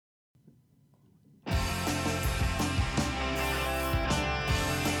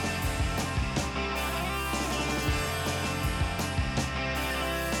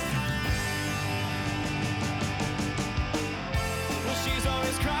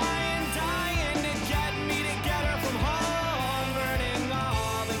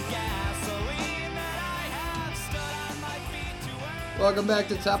Welcome back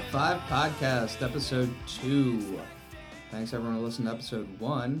to Top 5 Podcast, Episode 2. Thanks everyone who listened to Episode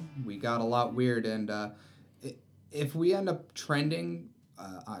 1. We got a lot weird, and if we end up trending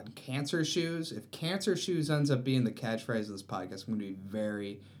on cancer shoes, if cancer shoes ends up being the catchphrase of this podcast, I'm going to be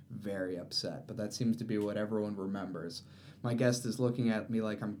very, very upset. But that seems to be what everyone remembers. My guest is looking at me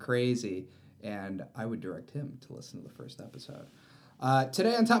like I'm crazy, and I would direct him to listen to the first episode.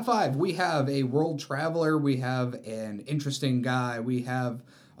 Today on Top 5, we have a world traveler, we have an interesting guy, we have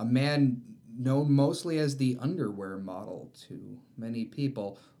a man known mostly as the underwear model to many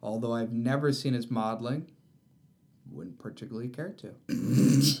people, although I've never seen his modeling, wouldn't particularly care to.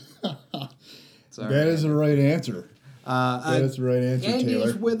 That is the right answer. That is the right answer, Andy's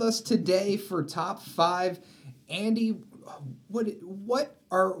Taylor. with us today for Top 5. Andy, what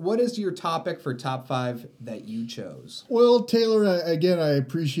is your topic for Top 5 that you chose? Well, Taylor, I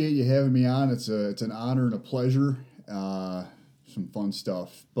appreciate you having me on. It's an honor and a pleasure. Some fun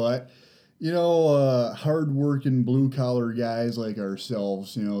stuff. But, hard-working blue-collar guys like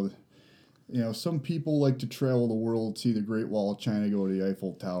ourselves, some people like to travel the world, see the Great Wall of China, go to the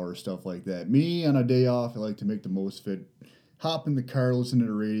Eiffel Tower, stuff like that. Me, on a day off, I like to make the most of it. Hop in the car, listen to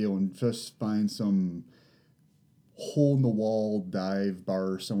the radio, and just find some hole-in-the-wall dive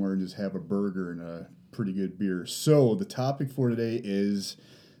bar somewhere and just have a burger and a pretty good beer. So the topic for today is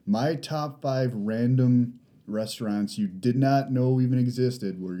my top 5 random restaurants you did not know even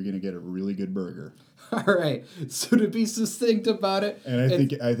existed where you're going to get a really good burger. All right. So to be succinct about it, and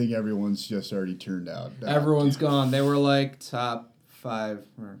I think everyone's just already turned out. Everyone's gone. They were like top 5.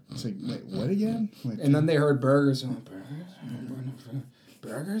 It's like, wait, what again? And then they heard burgers.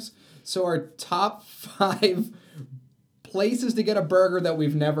 Burgers? So our top 5 places to get a burger that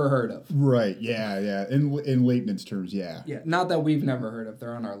we've never heard of. Right, yeah. In layman's terms, yeah. Yeah, not that we've never heard of.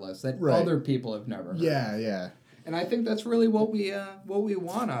 They're on our list. That right. Other people have never heard of. Yeah. And I think that's really what we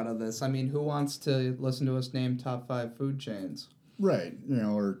want out of this. I mean, who wants to listen to us name top 5 food chains? Right,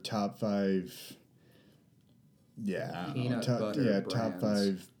 or top 5... Yeah, peanut butter top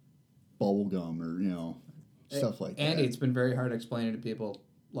 5 bubble gum or, stuff like that. Andy, it's been very hard explaining to people,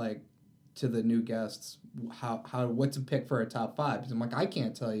 like, to the new guests, how what to pick for a top 5. Because I'm like, I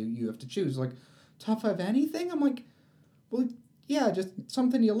can't tell you. You have to choose. Like, top 5 anything? I'm like, well, yeah, just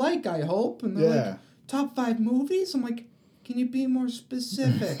something you like, I hope. And they're like, top 5 movies? I'm like, can you be more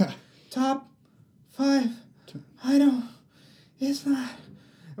specific? Top 5, it's not.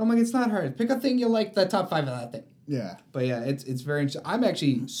 I'm like, it's not hard. Pick a thing you like, the top 5 of that thing. Yeah. But yeah, it's very interesting. I'm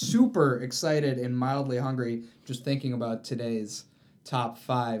actually super excited and mildly hungry just thinking about today's top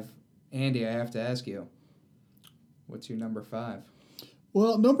 5. Andy, I have to ask you, what's your number 5?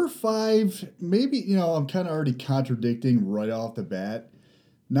 Well, number 5, maybe, I'm kind of already contradicting right off the bat.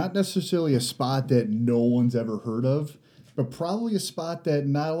 Not necessarily a spot that no one's ever heard of, but probably a spot that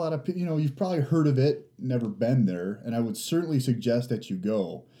not a lot of people, you've probably heard of it, never been there, and I would certainly suggest that you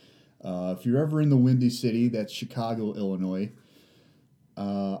go. If you're ever in the Windy City, that's Chicago, Illinois,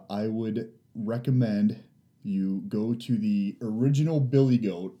 I would recommend you go to the original Billy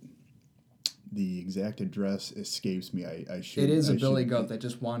Goat. The exact address escapes me. I should. It is a Billy Goat that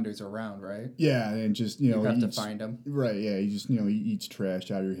just wanders around, right? Yeah, and just you have to find him. Right. Yeah, he just he eats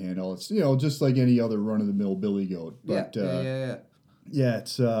trash out of your hand. All it's just like any other run of the mill Billy Goat. But, yeah. Yeah,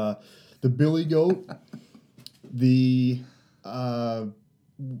 it's the Billy Goat. The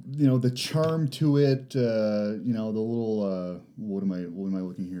the charm to it. The little what am I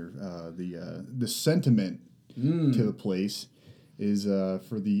looking here? The sentiment to the place is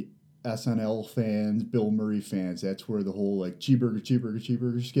for the SNL fans, Bill Murray fans. That's where the whole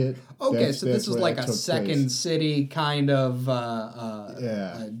cheeseburger skit. Okay, so this is like a Second City kind of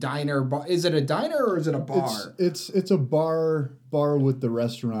diner bar. Is it a diner or is it a bar? It's a bar with the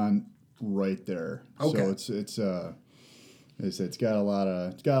restaurant right there. Okay. So it's got a lot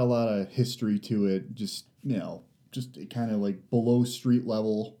of history to it. Just kind of like below street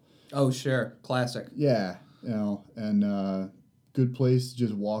level. Oh sure, classic. Yeah, and. Good place to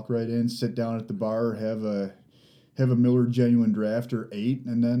just walk right in, sit down at the bar, have a Miller Genuine Draft or 8,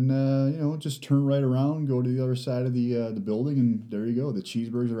 and then just turn right around, go to the other side of the building, and there you go. The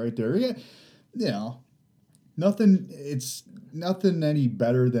cheeseburgers are right there. Yeah, nothing. It's nothing any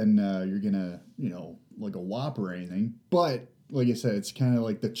better than you're gonna like a Whopper or anything. But like I said, it's kind of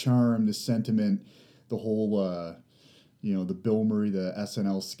like the charm, the sentiment, the whole the Bill Murray, the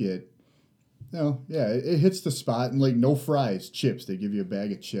SNL skit. It hits the spot, and like no fries, chips. They give you a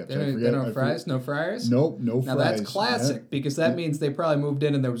bag of chips. They don't fries? No fryers? Nope, no fries. Now that's classic, because that means they probably moved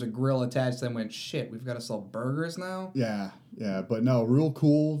in and there was a grill attached and went, shit, we've got to sell burgers now? Yeah, but no, real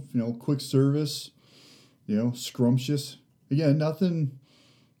cool, quick service, scrumptious. again,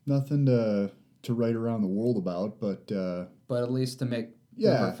 nothing to write around the world about, but But at least to make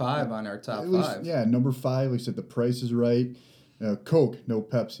yeah, number 5 on our top at least, 5. yeah, number 5. Like I said, the price is right. Coke, no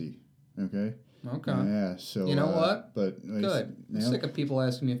Pepsi. Okay. Okay. Yeah. So You know what? But like, Good. I'm yeah, sick of people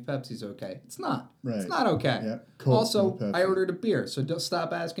asking me if Pepsi's okay. It's not. right. It's not okay. Yeah. Coke, Also, no Pepsi. I ordered a beer, so don't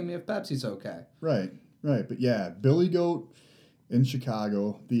stop asking me if Pepsi's okay. Right. Right. But yeah, Billy Goat in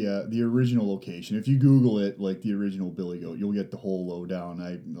Chicago, the original location. If you Google it, like the original Billy Goat, you'll get the whole lowdown.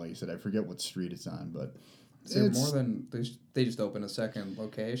 Like I said, I forget what street it's on, but Is there more than they just opened a second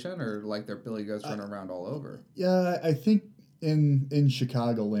location, or like their Billy Goats running around all over? Yeah, I think in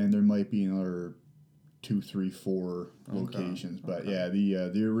Chicagoland there might be another 2, 3, 4 locations, but yeah,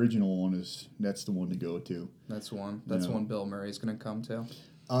 the original one that's the one to go to. That's one. That's one Bill Murray's gonna come to.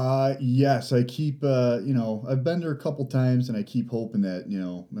 Yes, I keep I've been there a couple times, and I keep hoping that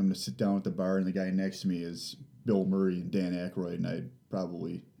I'm gonna sit down at the bar and the guy next to me is Bill Murray and Dan Aykroyd, and I'd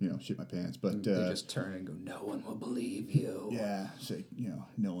probably shit my pants, but They just turn and go, "No one will believe you." yeah, say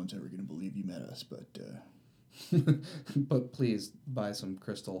no one's ever gonna believe you met us, but. But please buy some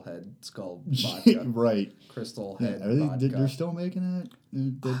Crystal Head Skull vodka. Right. Crystal Head Are vodka. they're still making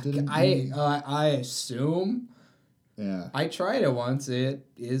that? I assume. Yeah. I tried it once. It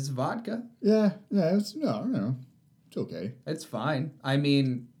is vodka. Yeah. It's no. It's okay. It's fine. I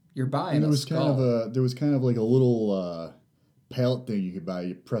mean, you're buying And a skull. there was kind of like a little palette thing you could buy.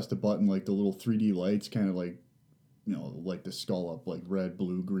 You pressed a button, like the little 3D lights, kind of like like the skull up, like red,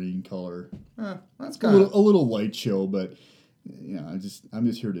 blue, green color. That's A kind of a little light show, but I'm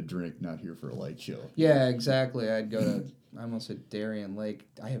just here to drink, not here for a light show. Yeah, exactly. I'd go to. I almost said Darien Lake.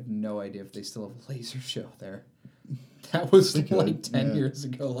 I have no idea if they still have a laser show there. That was like 10 years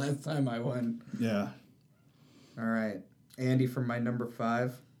ago. Last time I went. Yeah. All right, Andy, for my number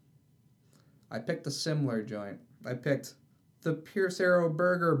 5, I picked a similar joint. I picked the Pierce Arrow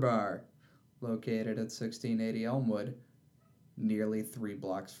Burger Bar, located at 1680 Elmwood, nearly 3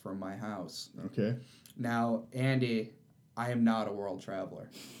 blocks from my house. Okay. Now, Andy, I am not a world traveler.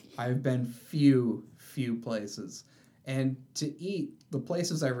 I've been few places. And to eat, the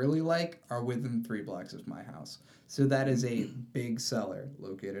places I really like are within 3 blocks of my house. So that is a big seller,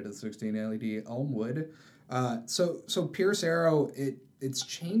 located at 1680 Elmwood. So Pierce Arrow, it's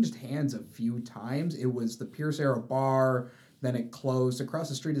changed hands a few times. It was the Pierce Arrow Bar, then it closed. Across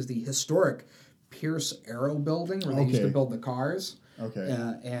the street is the historic Pierce Arrow building where they used to build the cars.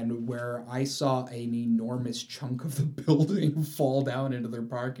 Okay. And where I saw an enormous chunk of the building fall down into their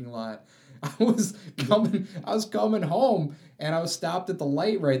parking lot. I was coming home, and I was stopped at the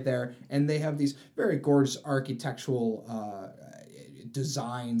light right there, and they have these very gorgeous architectural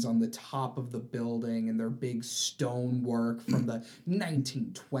designs on the top of the building, and they're big stonework from the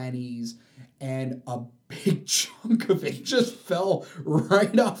 1920s, and a big chunk of it just fell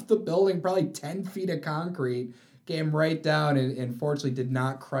right off the building, probably 10 feet of concrete, came right down, and fortunately did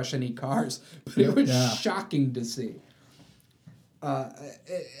not crush any cars, but it was shocking to see.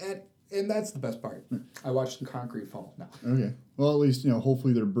 And that's the best part. I watched the concrete fall. No. Okay. Well, at least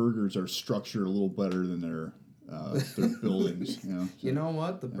hopefully their burgers are structured a little better than their buildings. So. You know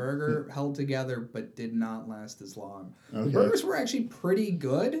what? The burger held together, but did not last as long. Okay. The burgers were actually pretty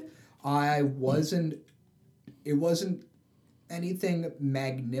good. It wasn't anything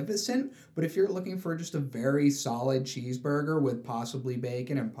magnificent, but if you're looking for just a very solid cheeseburger with possibly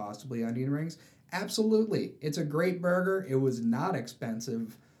bacon and possibly onion rings, absolutely. It's a great burger. It was not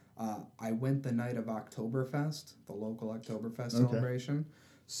expensive. I went the night of Oktoberfest, the local Oktoberfest celebration.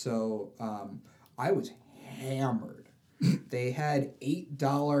 So I was hammered. They had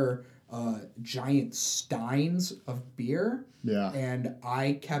 $8 giant steins of beer. Yeah. And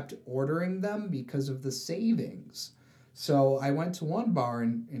I kept ordering them because of the savings. So I went to one bar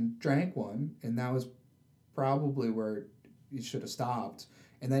and drank one, and that was probably where you should have stopped.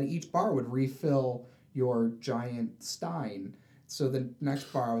 And then each bar would refill your giant stein. So the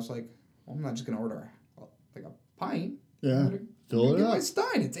next bar, I was like, well, I'm not just going to order like a pint. Yeah. Fill it up. My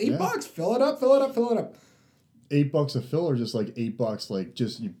stein. It's $8. Fill it up, fill it up, fill it up. $8 a fill, or just like $8, like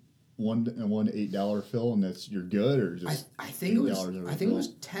just one $8 fill, and you're good, or just I think it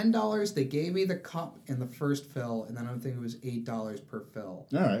was $10. They gave me the cup in the first fill, and then I think it was $8 per fill.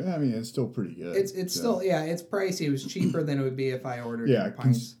 All right. I mean, it's still pretty good. It's still it's pricey. It was cheaper than it would be if I ordered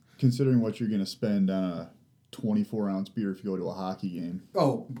pints. Considering what you're going to spend on a 24-ounce beer if you go to a hockey game.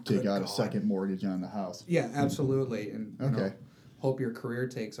 Oh, take out a second mortgage on the house. Yeah, absolutely. And okay. Hope your career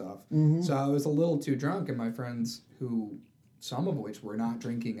takes off. Mm-hmm. So I was a little too drunk, and my friends, who some of which were not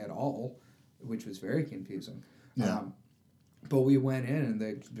drinking at all, which was very confusing. Yeah. But we went in and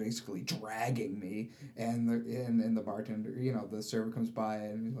they're basically dragging me, and the bartender, the server comes by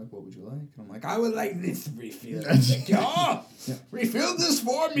and he's like, "What would you like?" And I'm like, "I would like this refill." He's like, "Oh, refill this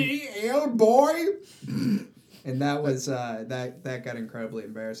for me, ale boy." And that was that got incredibly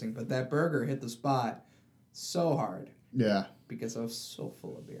embarrassing. But that burger hit the spot so hard. Yeah. Because I was so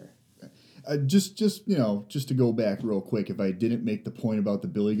full of beer. Just to go back real quick, if I didn't make the point about the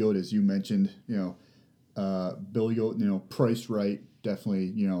Billy Goat, as you mentioned, Billy Goat, priced right,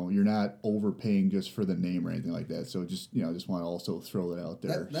 definitely, you're not overpaying just for the name or anything like that. So just want to also throw that out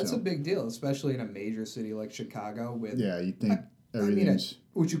there. That's a big deal, especially in a major city like Chicago with... Yeah, you think everything's...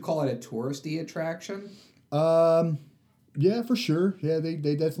 would you call it a touristy attraction? Yeah, for sure. Yeah, they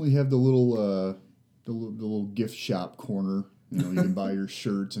definitely have the little gift shop corner. You can buy your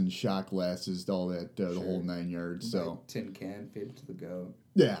shirts and shot glasses, all that, the whole 9 yards. So tin can, feed it to the goat.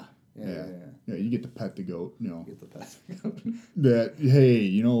 Yeah. You get to pet the goat. Get the pet the goat. That, hey,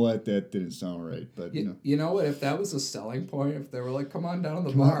 you know what? That didn't sound right, but you know what? If that was a selling point, if they were like, "Come on down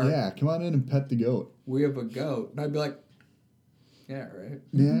to the bar, come on in and pet the goat. We have a goat," and I'd be like, "Yeah, right.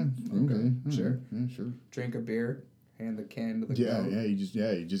 Yeah, okay, sure, yeah, sure." Drink a beer, hand the can to the goat. You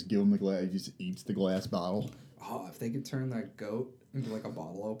just give him the glass. He just eats the glass bottle. Oh, if they could turn that goat into like a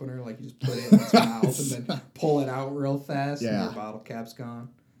bottle opener, like you just put it in its mouth and then pull it out real fast, and your bottle cap's gone.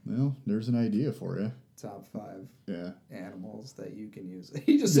 Well, there's an idea for you. Top 5 animals that you can use.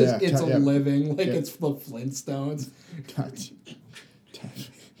 He just says it's living, like it's the Flintstones.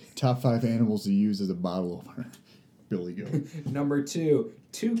 Top 5 animals to use as a bottle opener. Billy Goat. Number 2,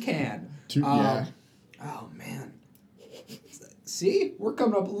 toucan. Yeah. Oh, man. See? We're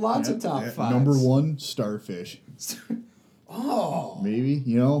coming up with lots of top 5s. Number 1, starfish. Oh. Maybe,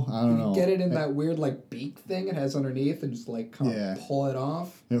 I don't know. You get it in that weird, beak thing it has underneath and just, kind of pull it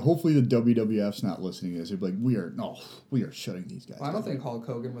off. And hopefully the WWF's not listening to this. They'd be like, we are shutting these guys down. I don't think Hulk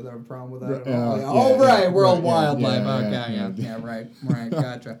Hogan would have a problem with that at all. World Wildlife. Right,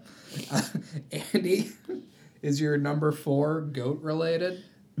 gotcha. Andy, is your number 4 goat related?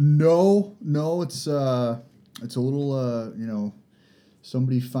 No, it's a little,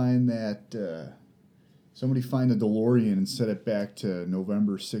 somebody find the DeLorean and set it back to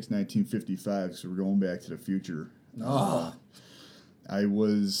November 6, 1955, so we're going back to the future. I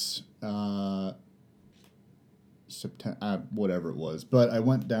was September, whatever it was, but I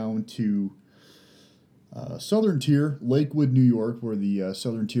went down to Southern Tier, Lakewood, New York, where the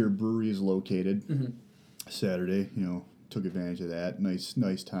Southern Tier Brewery is located. Mm-hmm. Saturday, took advantage of that.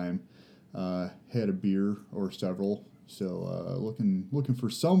 Nice time. Had a beer or several. So looking for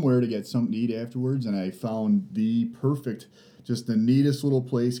somewhere to get something to eat afterwards, and I found the neatest little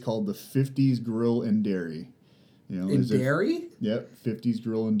place called the 50s Grill and Dairy. In Dairy? Yep, 50s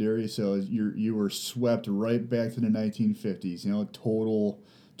Grill and Dairy. So you were swept right back to the 1950s. Total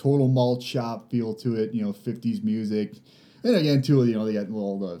malt shop feel to it. 50s music, and again too, they got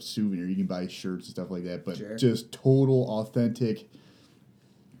all the souvenir. You can buy shirts and stuff like that, but just total authentic.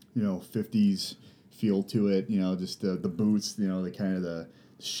 50s. Feel to it, just the boots, the kind of the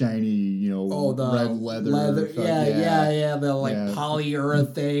shiny, the red leather. The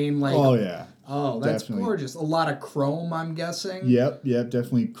polyurethane, that's definitely gorgeous. A lot of chrome, I'm guessing. Yep,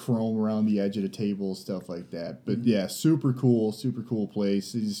 definitely chrome around the edge of the table, stuff like that. But super cool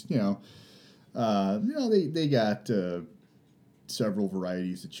place. It's they got several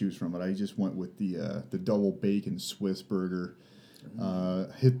varieties to choose from, but I just went with the double bacon Swiss burger.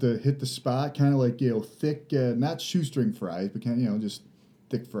 Hit the spot, kind of like thick, not shoestring fries, but kind of just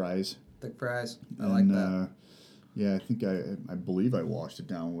thick fries. Thick fries, I like that. I think I believe I washed it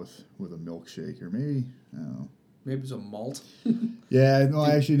down with a milkshake, or maybe I don't know. Maybe it was a malt. I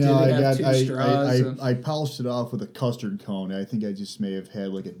polished it off with a custard cone. I think I just may have had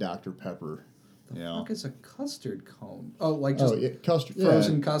like a Dr. Pepper. The fuck is a custard cone? Oh, custard,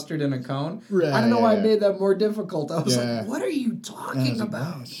 frozen custard in a cone? Right, I don't know why I made that more difficult. I was like, what are you talking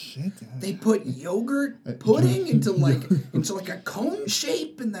about? Like, shit. They put yogurt pudding into a cone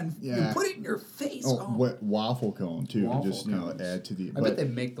shape and then you put it in your face. Wet waffle cone too. Add to the. I bet they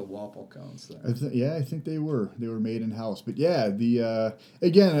make the waffle cones I there. think they were made in house. But the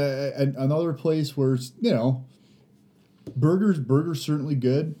again another place where burgers certainly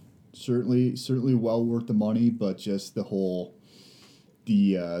good. Certainly well worth the money, but just the whole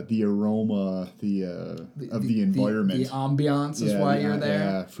the aroma of the environment, the ambiance is why you're there.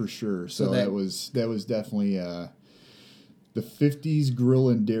 Yeah, for sure. So that was definitely the 50s Grill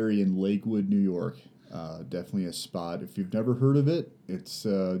and Dairy in Lakewood, New York. Definitely a spot. If you've never heard of it, it's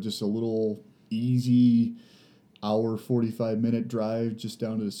just a little easy hour 45-minute drive just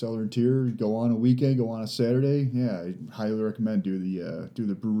down to the Southern Tier. Go on a weekend, go on a Saturday. Yeah, I highly recommend do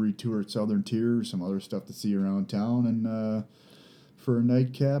the brewery tour at Southern Tier. Some other stuff to see around town, and for a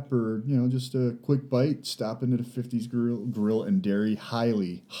nightcap or just a quick bite, stop into the 50s Grill and Dairy.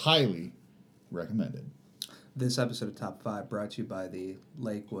 Highly recommended. This episode of Top 5 brought to you by the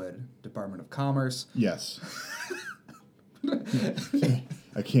Lakewood Department of Commerce. Yes.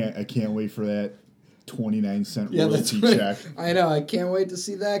 I can't wait for that 29-cent royalty check. I know. I can't wait to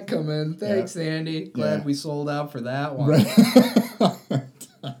see that come in. Thanks, Andy. Glad we sold out for that one. Right.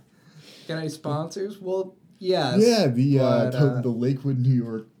 Got any sponsors? Well, yes. Yeah, the Lakewood, New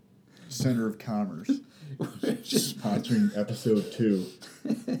York Center of Commerce sponsoring episode 2.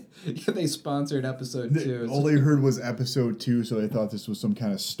 Yeah, they sponsored episode 2. All they heard was episode 2, so they thought this was some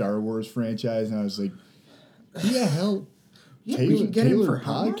kind of Star Wars franchise, and I was like, yeah, hell. Yeah, we can get it for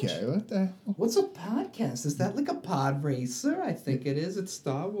how much? What the hell? What's a podcast? Is that like a pod racer? I think it is. It's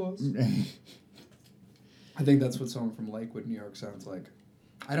Star Wars. I think that's what someone from Lakewood, New York sounds like.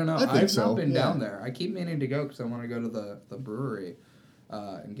 I don't know. I've not been down there. I keep meaning to go because I want to go to the brewery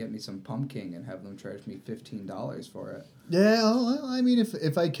and get me some pumpkin and have them charge me $15 for it. Yeah, well, I mean,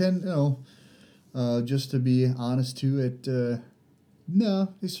 if I can, just to be honest too,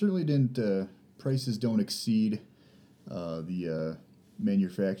 no, they certainly didn't. Prices don't exceed the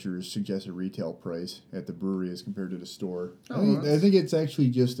manufacturer's suggested retail price at the brewery as compared to the store. I think it's actually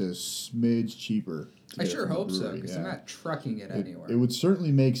just a smidge cheaper. I sure hope so, because they're not trucking it anywhere. It would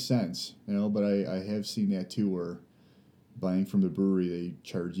certainly make sense, but I have seen that too, where buying from the brewery, they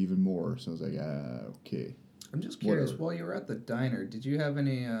charge even more. So I was like, okay. I'm just curious, while you were at the diner, did you have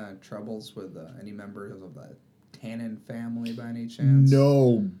any troubles with any members of the Tannen family by any chance?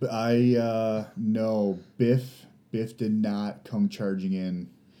 No, no. Biff did not come charging in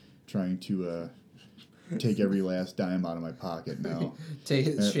trying to take every last dime out of my pocket, no.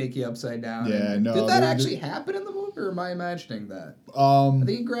 Shake you upside down. Yeah, no. Did that actually happen in the movie, or am I imagining that? I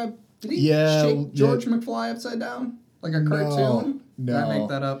think did he shake George McFly upside down? Like a cartoon? No. Did I make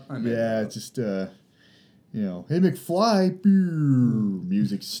that up? I made that up. Just, hey, McFly,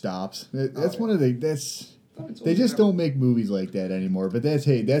 music stops. That's one of the, they just don't make movies like that anymore. But that's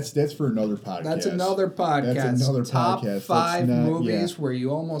for another podcast. That's another podcast. That's another Top podcast. 5 movies where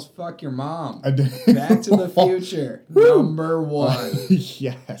you almost fuck your mom. Back to the Future, number 1.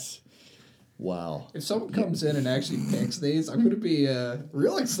 Yes. Wow. If someone comes in and actually picks these, I'm going to be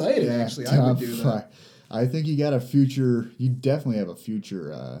real excited. Actually, I would do that. I think you definitely have a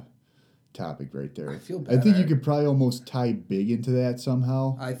future topic right there. I feel better. I think you could probably almost tie Big into that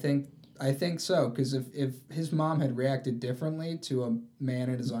somehow. I think so, because if his mom had reacted differently to a man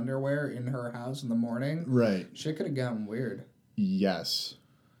in his underwear in her house in the morning, right, shit could have gotten weird. Yes.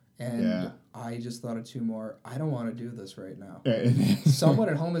 And I just thought of 2 more. I don't want to do this right now. Someone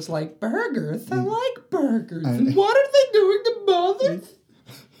at home is like, burgers? I like burgers. And what are they doing to bother?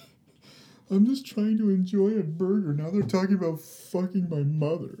 I'm just trying to enjoy a burger. Now they're talking about fucking my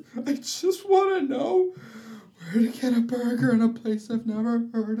mother. I just want to know where to get a burger in a place I've never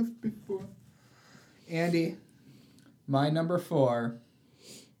heard of before. Andy, my number 4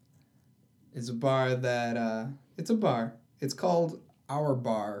 is a bar that, it's a bar. It's called Our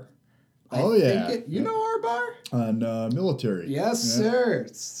Bar. You know Our Bar? On Military. Yes, sir.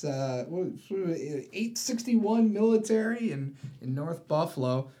 It's 861 Military in North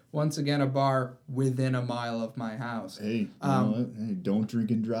Buffalo. Once again, a bar within a mile of my house. Hey, hey, don't drink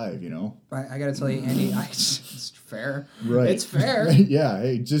and drive, I got to tell you, Andy, it's fair. Right. It's fair. Yeah,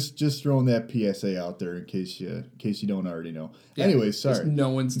 hey, just throwing that PSA out there in case you don't already know. Yeah, anyway, sorry.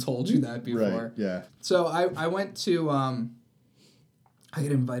 No one's told you that before. Right, yeah. So I went to, I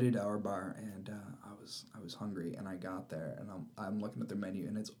got invited to Our Bar, and I was hungry, and I got there, and I'm looking at their menu,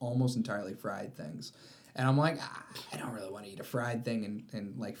 and it's almost entirely fried things. And I'm like, I don't really want to eat a fried thing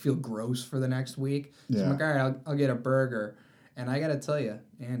and like feel gross for the next week. So I'm like, all right, I'll get a burger. And I got to tell you,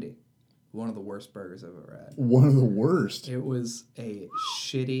 Andy, one of the worst burgers I've ever had. One of the worst? It was a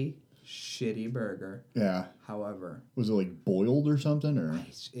shitty burger. Yeah. However. Was it like boiled or something? Or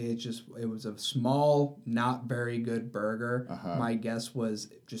It was a small, not very good burger. Uh-huh. My guess was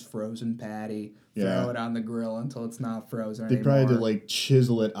just frozen patty. Throw it on the grill until it's not frozen anymore. They probably had to like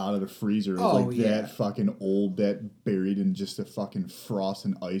chisel it out of the freezer. It was that fucking old, that buried in just the fucking frost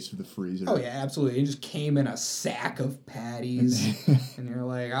and ice of the freezer. Oh yeah, absolutely. It just came in a sack of patties. And you're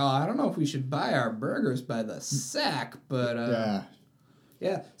like, I don't know if we should buy our burgers by the sack, but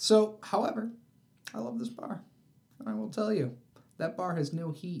yeah. So, however, I love this bar. And I will tell you, that bar has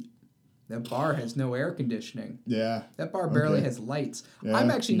no heat. That bar has no air conditioning. Yeah. That bar barely has lights. Yeah,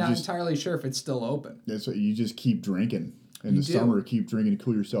 I'm actually not entirely sure if it's still open. That's what you just keep drinking. In the summer, keep drinking to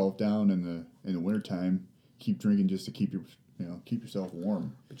cool yourself down. In the wintertime, keep drinking just to keep keep yourself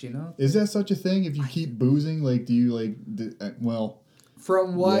warm. But you know, is that such a thing? If you keep boozing, like, do you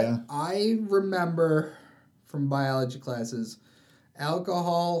From what I remember from biology classes,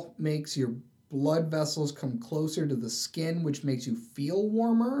 alcohol makes your blood vessels come closer to the skin, which makes you feel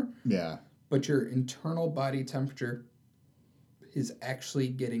warmer. Yeah. But your internal body temperature is actually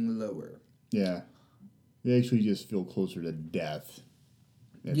getting lower. Yeah. You actually just feel closer to death.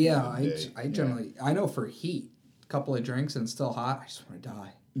 Yeah, I generally, I know for heat, a couple of drinks and it's still hot, I just want to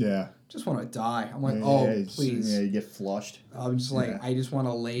die. Yeah. Just want to die. I'm like, please. Yeah, you get flushed. I'm just like, I just want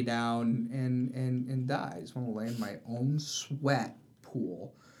to lay down and die. I just want to lay in my own sweat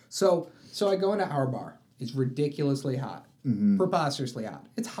pool. So I go into our bar. It's ridiculously hot. Mm-hmm. Preposterously hot.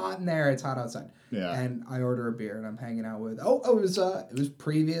 It's hot in there. It's hot outside. Yeah. And I order a beer and I'm hanging out with, it was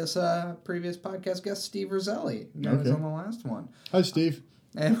previous podcast guest Steve Roselli. He was on the last one. Hi, Steve.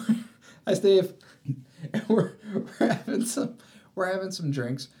 And hi, Steve. And we're having some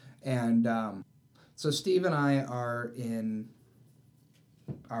drinks, and so Steve and I are in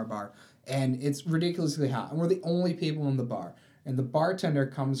our bar, and it's ridiculously hot, and we're the only people in the bar. And the bartender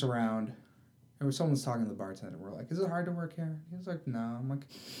comes around, and someone's talking to the bartender. We're like, "Is it hard to work here?" He's like, "No." I'm like,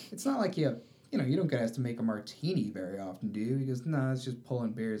 "It's not like you don't get asked to make a martini very often, do you?" He goes, "No, it's just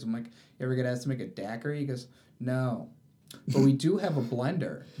pulling beers." I'm like, "You ever get asked to make a daiquiri?" He goes, "No. But we do have a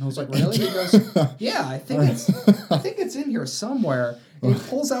blender." And I was like, "Really?" He goes, "Yeah, I think it's in here somewhere." And he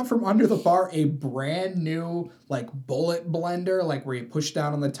pulls out from under the bar a brand new bullet blender, where you push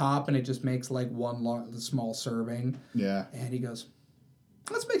down on the top and it just makes one small serving. Yeah. And he goes,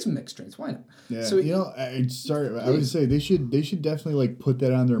 "Let's make some mixed drinks. Why not?" Yeah. So I would say they should definitely put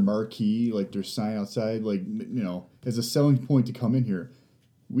that on their marquee, their sign outside, as a selling point to come in here.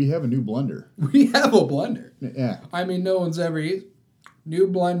 We have a new blender. We have a blender. Yeah. I mean, no one's ever used new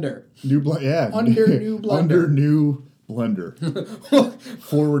blender. Yeah. Under new blender. Under new blender.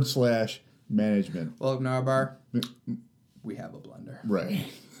 / management. Welcome to our bar. We have a blender. Right.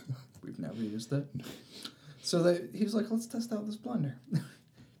 We've never used it. So he was like, "Let's test out this blender."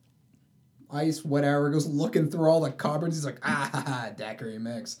 Ice, whatever, goes looking through all the cupboards. He's like, daiquiri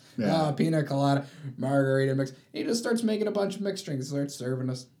mix. Yeah. Pina colada, margarita mix. He just starts making a bunch of mixed drinks. Starts serving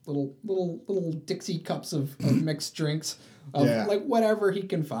us little Dixie cups of mixed drinks of whatever he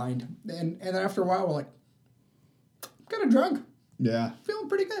can find. And then after a while, we're like, kind of drunk. Yeah. Feeling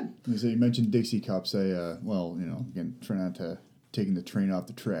pretty good. So you mentioned Dixie cups. Again, try not to taking the train off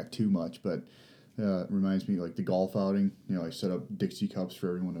the track too much, but it reminds me the golf outing. I set up Dixie cups for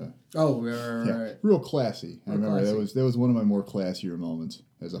everyone to. Oh, right. Real classy. I remember that was one of my more classier moments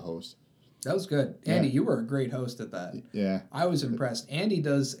as a host. That was good, Andy. You were a great host at that. Yeah, I was impressed. Andy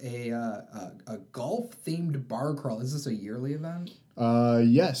does a golf themed bar crawl. Is this a yearly event?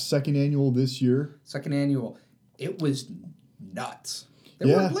 Yes, second annual this year. Second annual. It was nuts.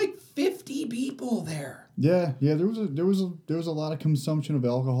 There were 50 people there. Yeah. There was a lot of consumption of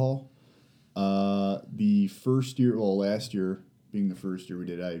alcohol. The first year, last year being the first year we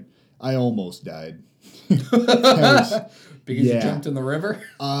did, I almost died. Because you jumped in the river?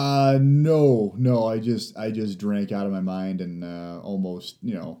 No. I just drank out of my mind and almost,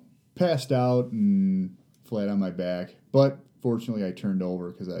 passed out and flat on my back. But fortunately, I turned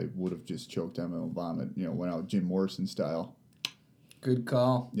over because I would have just choked on my own vomit. Went out Jim Morrison style. Good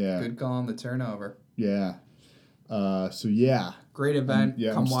call. Yeah. Good call on the turnover. Yeah. Great event.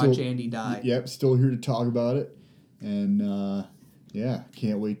 Come watch Andy die. Yep, still here to talk about it. And,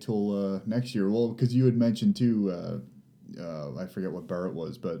 can't wait till next year. Well, because you had mentioned, too, I forget what bar it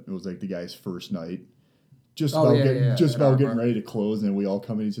was, but it was the guy's first night. Just about getting ready to close, and we all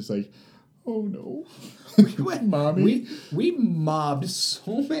come in, he's just like, "Oh, no." Mommy. We mobbed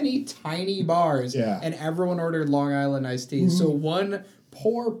so many tiny bars, and everyone ordered Long Island iced tea. So one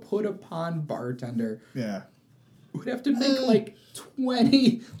poor put-upon bartender would have to make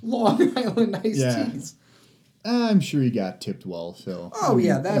 20 Long Island iced teas. I'm sure he got tipped well, so...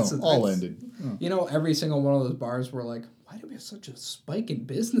 that's all ended. Oh. Every single one of those bars were like, why did we have such a spike in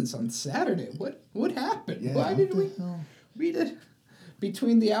business on Saturday? What happened? Yeah, why did we did...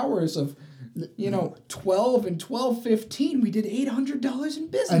 Between the hours of, 12 and 12:15, we did $800 in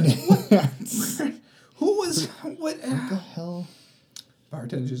business. What the hell?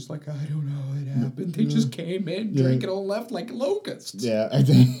 Bartender's just like, I don't know what happened. They just came in, drank it all, left like locusts. Yeah, I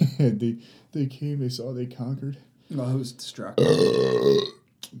think they came, they saw, they conquered. Oh, it was destructive.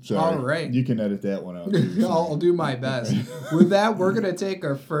 Sorry. All right. You can edit that one out. I'll do my best. With that, we're going to take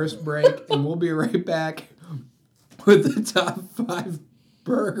our first break, and we'll be right back with the top 5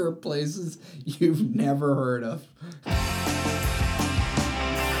 burger places you've never heard of.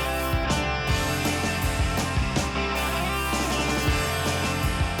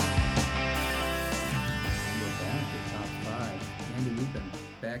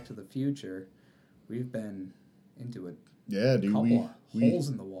 Back to the Future, we've been into a couple holes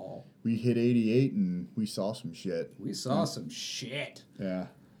in the wall. We hit 88 and we saw some shit. We saw some shit. Yeah.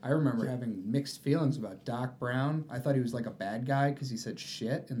 I remember having mixed feelings about Doc Brown. I thought he was like a bad guy because he said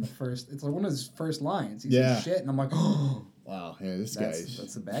shit in the first... It's like one of his first lines. He said shit, and I'm like, oh. Wow, yeah, that's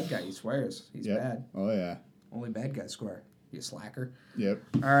the bad guy. He swears. He's bad. Oh, yeah. Only bad guys swear. You slacker. Yep.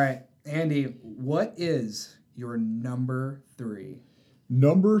 All right, Andy, what is your number 3?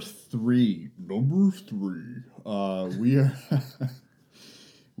 Number three.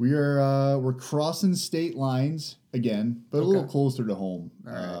 We're crossing state lines again, but a little closer to home.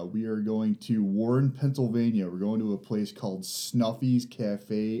 Right. We are going to Warren, Pennsylvania. We're going to a place called Snuffy's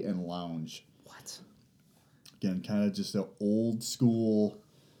Cafe and Lounge. What? Again, kind of just an old school,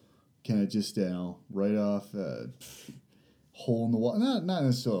 kind of just right off hole in the wall. Not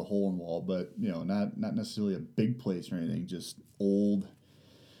necessarily a hole in the wall, but not necessarily a big place or anything. Just old.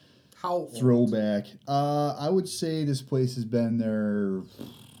 How old? Throwback. I would say this place has been there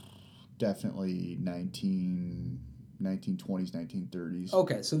definitely 1920s, 1930s.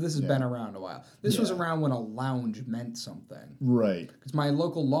 Okay, so this has been around a while. This was around when a lounge meant something. Right. Because my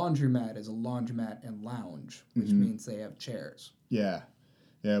local laundromat is a laundromat and lounge, which means they have chairs. Yeah.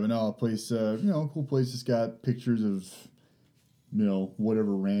 Yeah, but no, a place, cool place that's got pictures of,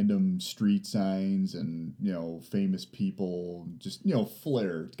 whatever random street signs and, famous people. Just,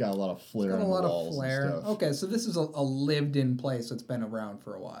 flair. It's got a lot of flair on the walls. Got a lot of flair. And stuff. Okay, so this is a lived-in place that's been around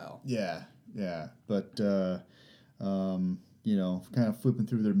for a while. Yeah, yeah. But, kind of flipping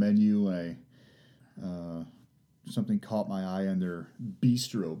through their menu, and something caught my eye on their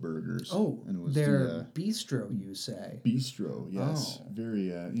bistro burgers. Oh, and it was their bistro, you say? Bistro, yes. Oh.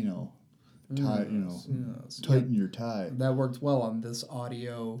 Very, tighten your tie. That worked well on this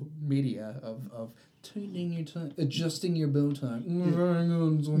audio media of tightening your tie, adjusting your bow tie.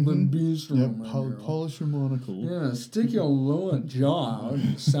 Bistro. Polish your monocle. Yeah, stick your lower jaw.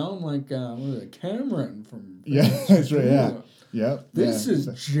 Sound like Cameron from. Yeah, that's right. Yeah. Yep. This is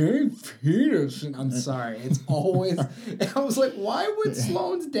Jay Peterson. I'm sorry. It's always... I was like, why would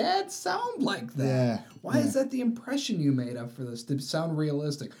Sloane's dad sound like that? Yeah. Why is that the impression you made up for this to sound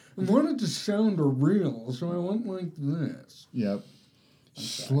realistic? I wanted to sound real, so I went like this. Yep.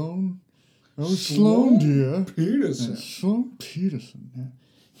 Sloane? Oh, Sloane, dear. Peterson. Sloane Peterson.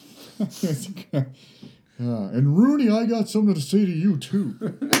 Yeah. And Rooney, I got something to say to you, too.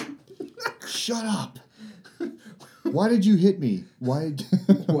 Shut up. Why did you hit me? Why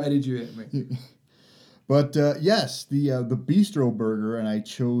did you hit me? But yes, the bistro burger, and I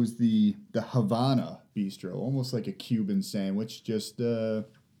chose the Havana bistro, almost like a Cuban sandwich, just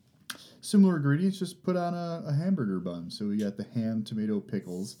similar ingredients, just put on a hamburger bun. So we got the ham, tomato,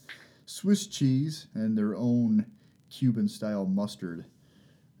 pickles, Swiss cheese, and their own Cuban style mustard.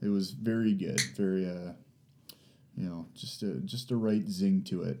 It was very good, very just a right zing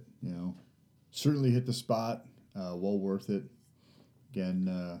to it. Certainly hit the spot. Well worth it. Again,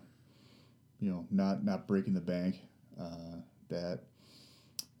 not breaking the bank.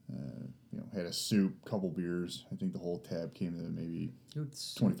 Had a soup, couple beers. I think the whole tab came to maybe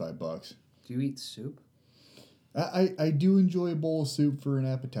 $25. Do you eat soup? I do enjoy a bowl of soup for an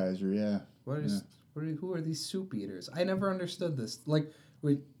appetizer. Yeah. Who are these soup eaters? I never understood this.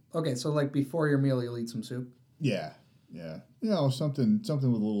 So before your meal, you'll eat some soup. Yeah. Yeah, something with a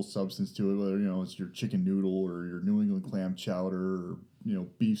little substance to it, whether, it's your chicken noodle or your New England clam chowder or,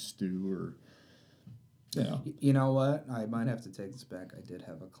 beef stew or, You know what? I might have to take this back. I did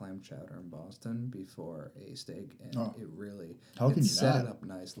have a clam chowder in Boston before a steak, and it really set it up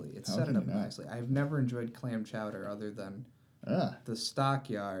nicely. Nicely. I've never enjoyed clam chowder other than the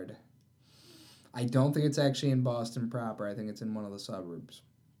Stockyard. I don't think it's actually in Boston proper. I think it's in one of the suburbs,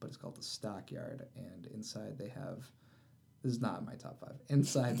 but it's called the Stockyard, and inside they have... This is not my top 5.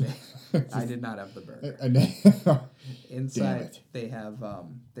 Inside, I did not have the burger. Inside, they have a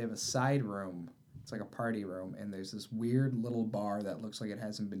side room. It's like a party room, and there's this weird little bar that looks like it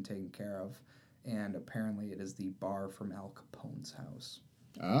hasn't been taken care of, and apparently it is the bar from Al Capone's house.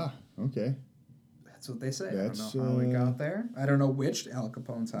 Ah, okay. That's what they say. I don't know how we got there. I don't know which Al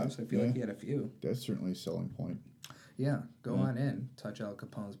Capone's house. I feel like he had a few. That's certainly a selling point. Yeah, go on in. Touch Al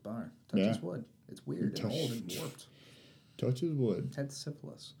Capone's bar. Touch his wood. It's weird and old and warped. Touches wood. Had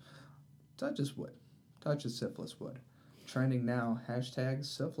syphilis. Touches wood. Touches syphilis wood. Trending now, hashtag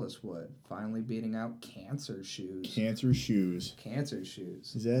syphilis wood. Finally beating out cancer shoes. Cancer shoes. Cancer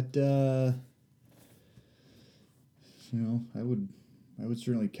shoes. Is that, I would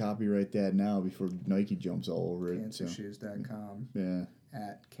certainly copyright that now before Nike jumps all over it. Cancershoes.com. Yeah.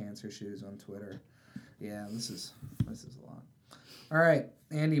 At cancershoes on Twitter. Yeah, this is a lot. All right,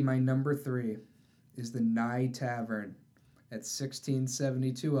 Andy, my number 3 is the Nye Tavern at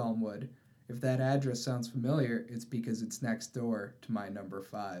 1672 Elmwood. If that address sounds familiar, it's because it's next door to my number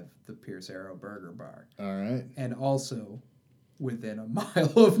 5, the Pierce Arrow Burger Bar. All right. And also within a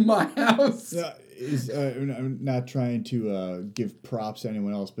mile of my house. I'm not trying to give props to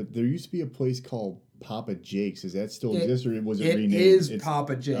anyone else, but there used to be a place called Papa Jake's. Does that still exist, or was it renamed? It is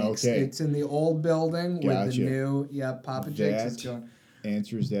Papa Jake's. Okay. It's in the old building with the new. Yeah, Papa Jake's is going.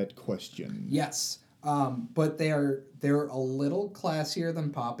 Answers that question. Yes. But they're a little classier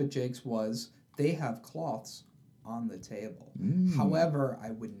than Papa Jake's was. They have cloths on the table. However,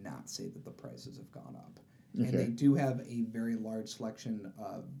 I would not say that the prices have gone up. Okay. And they do have a very large selection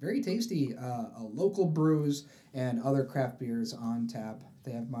of very tasty local brews and other craft beers on tap.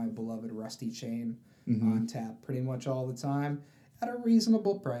 They have my beloved Rusty Chain on tap pretty much all the time at a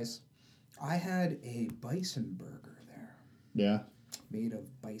reasonable price. I had a bison burger there. Yeah. Made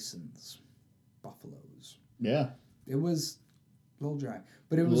of bisons. Buffaloes. Yeah. It was a little dry,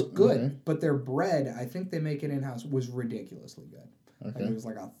 but it was good. Okay. But their bread, I think they make it in-house, was ridiculously good. Okay. Like it was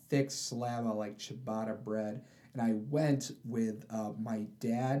like a thick slab of like ciabatta bread. And I went with my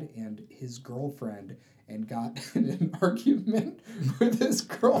dad and his girlfriend and got in an argument with his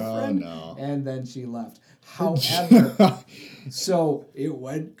girlfriend. Oh, no. And then she left. However, so it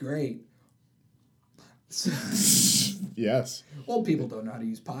went great. Yes. Well, people don't know how to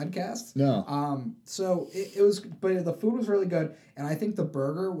use podcasts. No. So it was, but the food was really good, and I think the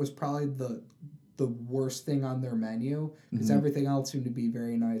burger was probably the worst thing on their menu because everything else seemed to be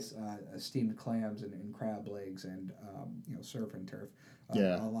very nice, steamed clams and crab legs and surf and turf.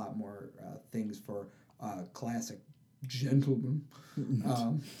 A lot more things for classic gentlemen,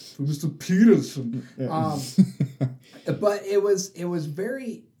 for Mr. Peterson. But it was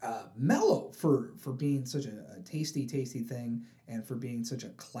very mellow for being such a tasty thing and for being such a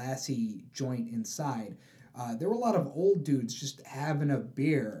classy joint inside. There were a lot of old dudes just having a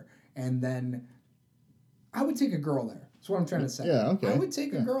beer, and then I would take a girl there. That's what I'm trying to say. Yeah, okay. I would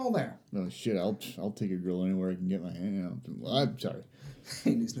take a girl there. No shit, I'll take a girl anywhere I can get my hand. Well, I'm sorry.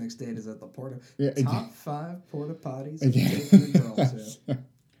 His next date is at the porta. Yeah, Top 5 porta potties. Taking a girl to.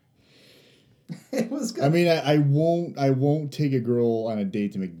 It was good. I mean, I won't take a girl on a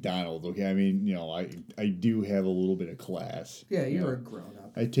date to McDonald's. Okay, I mean, I do have a little bit of class. Yeah, you're a grown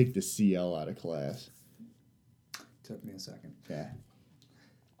up. I take the CL out of class. Took me a second. Yeah.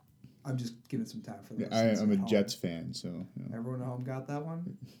 I'm just giving some time for this. I'm a Jets fan, so. Everyone at home got that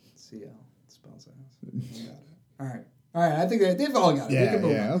one? CL spells out. Got it. All right. I think they've all got it. Yeah, we can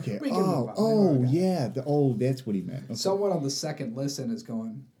move on. Okay. We can move on. Yeah. That's what he meant. Okay. Someone on the second listen is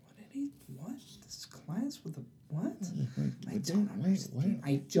going, what? This class with a what? I don't understand.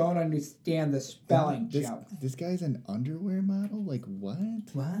 I don't understand the spelling, Joe. This guy's an underwear model? Like, what?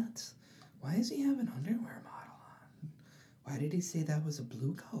 What? Why does he have an underwear model on? Why did he say that was a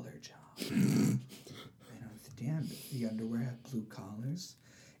blue-collar job? I don't understand. The underwear have blue collars.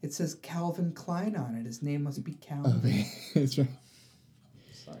 It says Calvin Klein on it. His name must be Calvin. That's right.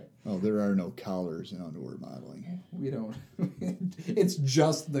 Sorry. Oh, there are no collars in underwear modeling. We don't. It's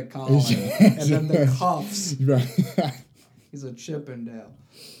just the collar and then the cuffs. Right. He's a Chippendale.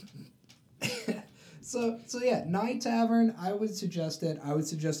 So yeah, Nye Tavern, I would suggest it. I would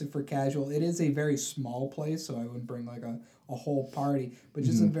suggest it for casual. It is a very small place, so I wouldn't bring like a whole party, but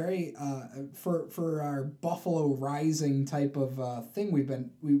just a very for our Buffalo Rising type of thing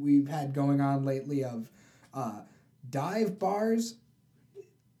we've had going on lately of dive bars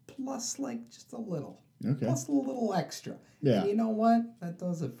plus like just a little. Okay. Plus a little extra. Yeah. And you know what? That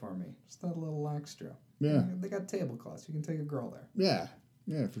does it for me. Just that little extra. Yeah. They got tablecloths. You can take a girl there. Yeah.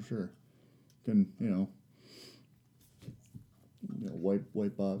 Yeah, for sure. Can,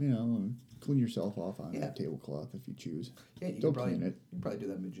 wipe off, clean yourself off on a tablecloth if you choose. Yeah, you Don't can probably, clean it. You can probably do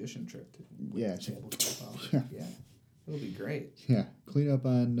that magician trick to Yeah. tablecloth off. Yeah. It'll be great. Yeah. Clean up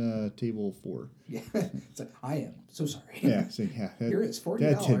on table 4. Yeah. I am so sorry. Yeah. Here is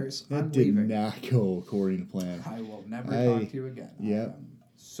 $40. That did not go according to plan. I will never talk to you again. Yeah. I'm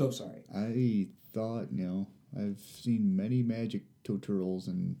so sorry. I thought, I've seen many magic tutorials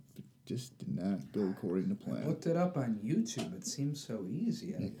and it just did not go according to plan. I looked it up on YouTube. It seems so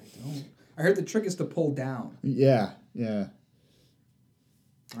easy. I don't. I heard the trick is to pull down. Yeah. I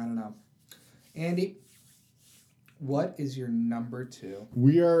don't know. Andy, what is your number 2?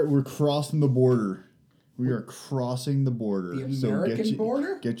 We're crossing the border. We are crossing the border. The American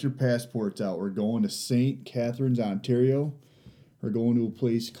border? Get your passports out. We're going to St. Catharines, Ontario. We're going to a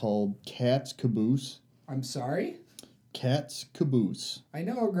place called Cat's Caboose. I'm sorry? Cat's Caboose. I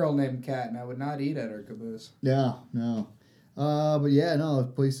know a girl named Cat, and I would not eat at her caboose. Yeah, no. But yeah, no, the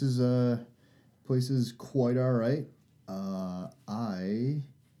place is quite all right. I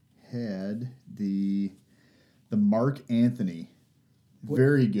had the Mark Anthony.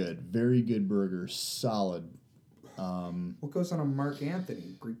 Very good burger. Solid. What goes on a Mark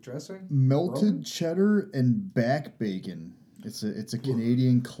Anthony? Greek dressing? Melted Roman? cheddar and back bacon. It's a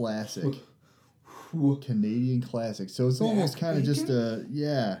Canadian classic. Canadian classic. So it's almost kind of just a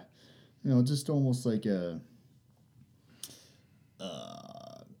just almost like a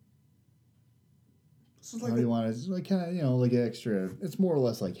how do you want it? It's like kind of like extra. It's more or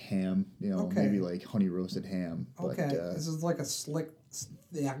less like ham. Maybe like honey roasted ham. Okay, but, this is like a slick.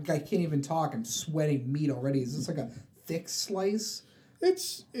 Yeah, I can't even talk. I'm sweating meat already. Is this like a thick slice?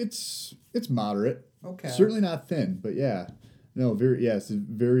 It's moderate. Okay. Certainly not thin, but yeah. No, it's a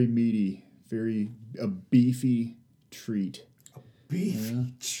very meaty, a beefy treat.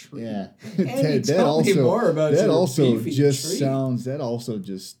 Beefy treat. Yeah. Tell me more about that your also beefy just treat. That also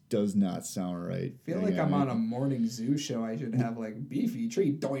just does not sound right. I feel like I'm on a morning zoo show. I should have like beefy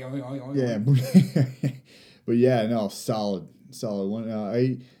treat. Yeah. But yeah, no, solid one.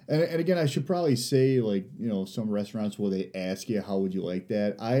 And again, I should probably say some restaurants where they ask you how would you like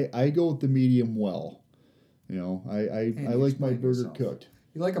that. I go with the medium well. I like my burger cooked.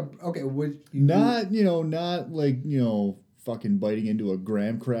 You like would you not like fucking biting into a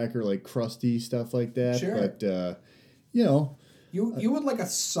graham cracker like crusty stuff like that. Sure. But you would like a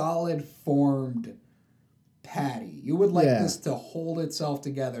solid formed patty. You would like this to hold itself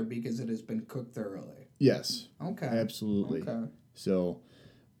together because it has been cooked thoroughly. Yes. Okay. Absolutely. Okay. So,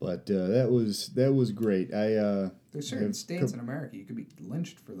 but that was great. There's certain states in America you could be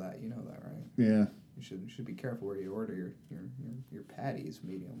lynched for that. You know that, right? Yeah. You should be careful where you order your patties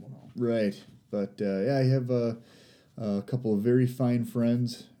medium well. Right. But I have a couple of very fine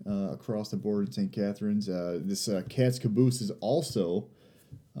friends across the board in St. Catharines. This Cat's Caboose is also,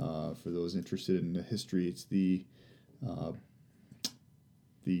 for those interested in the history, it's the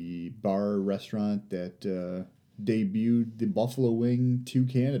bar restaurant that debuted the Buffalo Wing to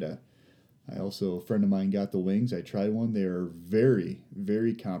Canada. A friend of mine got the wings. I tried one. They are very,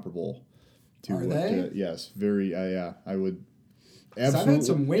 very comparable to Are they? Yes, very. I would I've had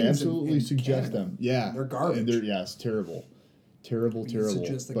some wings absolutely in suggest Canada. them. Yeah, They're garbage. And terrible. Terrible.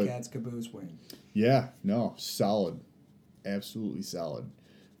 Suggest the But Cat's Caboose wing. yeah, no, solid, absolutely solid.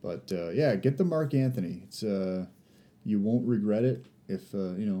 But get the Mark Anthony. It's you won't regret it if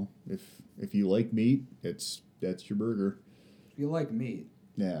if you like meat. That's your burger. If you like meat,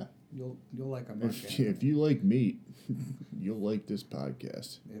 Yeah. you'll like a Mark If you like meat, you'll like this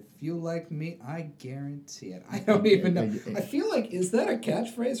podcast. If you like meat, I guarantee it. I don't even know. I feel like, is that a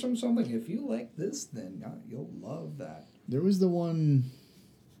catchphrase from something? If you like this, then you'll love that. There was the one.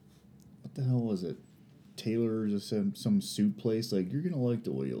 What the hell was it? Taylor's or some suit place. Like, you're gonna like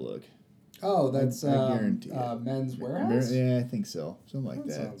the way you look. Oh, that's I guarantee it. Men's Warehouse. Yeah, I think so. Something like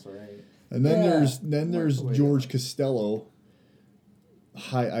that. Sounds right. And then there's the way George you look. Costello.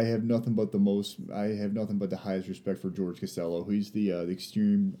 I have nothing but the highest respect for George Costello. He's the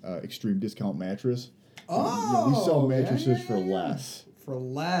extreme discount mattress. Oh, we sell mattresses for less. For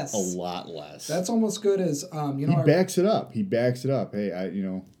less. A lot less. That's almost good as He backs it up. Hey,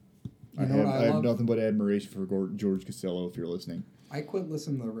 I have love? nothing but admiration for George Costello. If you're listening, I quit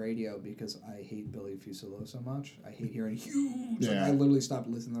listening to the radio because I hate Billy Fusilo so much. I hate hearing huge. Yeah. I literally stopped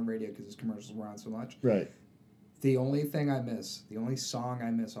listening to the radio because his commercials were on so much. right? The only song I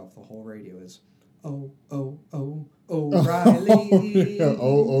miss off the whole radio is "Oh Oh Oh O'Reilly."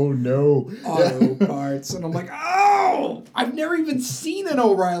 oh no! Auto Parts, and I'm like, oh! I've never even seen an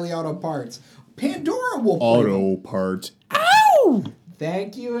O'Reilly Auto Parts. Pandora will play Auto Parts. Ow!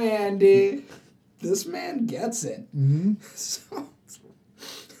 Thank you, Andy. This man gets it. Mm-hmm. So,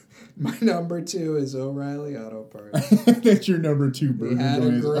 my number 2 is O'Reilly Auto Parts. That's your number 2 burger. We had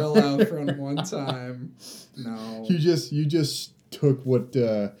a joint. grill out front one time. No. You just took what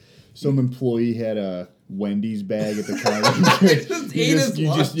some employee had a Wendy's bag at the counter.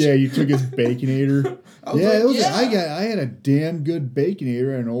 You took his Baconator. I had a damn good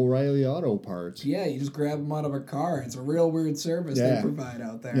Baconator and O'Reilly Auto Parts. Yeah, you just grab them out of a car. It's a real weird service they provide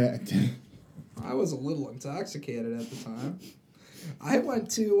out there. Yeah. I was a little intoxicated at the time. I went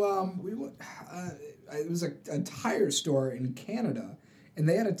to it was a tire store in Canada, and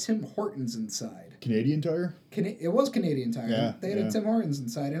they had a Tim Hortons inside. Canadian Tire? It was Canadian Tire. Yeah, They had a Tim Hortons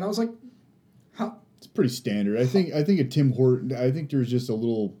inside, and I was like, "How?" It's pretty standard. I think a Tim Horton. I think there's just a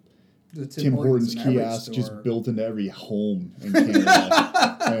little The Tim Hortons in every kiosk store. just built into every home in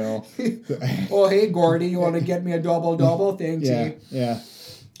Canada. You know? Oh, hey, Gordy, you want to get me a double? Thanks. Yeah.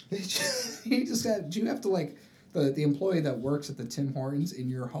 You just got. Do you have to like the employee that works at the Tim Hortons in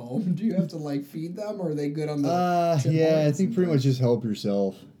your home? Do you have to like feed them, or are they good on the? Tim Yeah. I Hortons think pretty much just help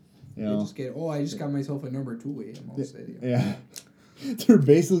yourself. You know. I just got myself a number 2 I'm all steady. Yeah. They're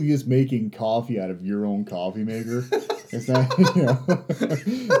basically just making coffee out of your own coffee maker. It's not, you know.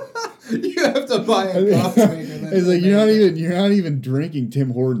 You have to buy a coffee maker. It's like you're not even drinking Tim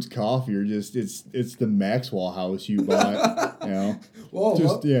Hortons coffee. You're just it's the Maxwell House you bought. You know.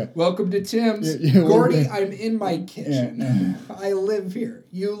 Whoa! Welcome to Tim's. Gordy, I'm in my kitchen. Yeah. I live here.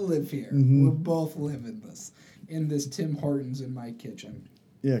 You live here. Mm-hmm. We both live in this Tim Hortons in my kitchen.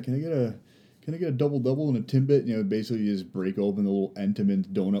 Yeah. Can I get a double and a Timbit? You know, basically you just break open the little Entenmann's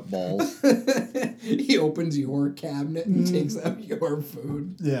donut balls. He opens your cabinet and takes out your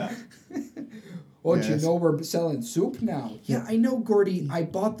food. Yeah. You know we're selling soup now? Yeah, I know, Gordy. I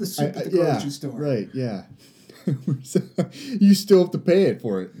bought the soup at the grocery store. Right, yeah. You still have to pay it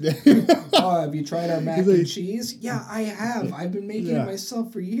for it. Have you tried our mac and cheese? Yeah, I have. I've been making it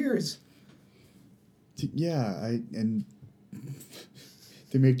myself for years. Yeah, and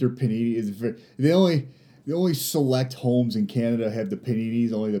they make their panini. The only select homes in Canada have the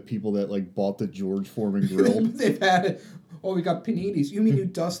paninis. Only the people that like bought the George Foreman grill. They've had it. Oh, we got paninis. You mean you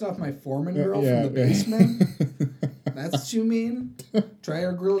dust off my Foreman grill from the basement? That's what you mean? Try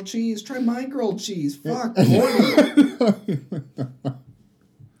our grilled cheese. Try my grilled cheese. Fuck, Gordy.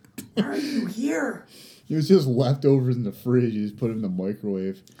 Why are you here? It was just leftovers in the fridge. You just put it in the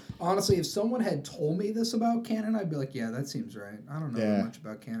microwave. Honestly, if someone had told me this about Canada, I'd be like, yeah, that seems right. I don't know much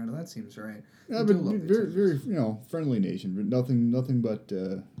about Canada. That seems right. Yeah, but very friendly nation. But nothing but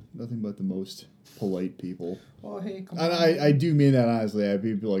the most polite people. Well, hey, come on. And I do mean that honestly. I have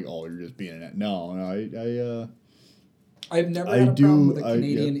people like, oh, you're just being an... No, I've never had a problem with a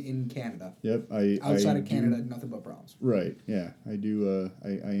Canadian in Canada. Yep. Outside of Canada, nothing but problems. Right, yeah. I do.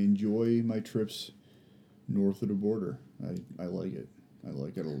 I enjoy my trips north of the border. I like it. I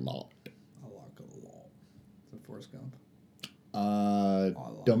like it a lot. Is it Forrest Gump?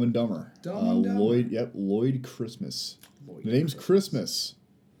 Dumb and Dumber. Dumb and Dumber. Lloyd Christmas. The name's Christmas.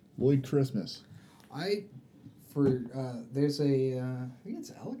 Lloyd Christmas. There's a, I think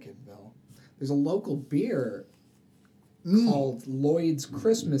it's Ellicottville. There's a local beer called Lloyd's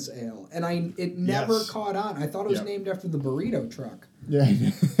Christmas Ale, and it never caught on. I thought it was named after the burrito truck. Yeah.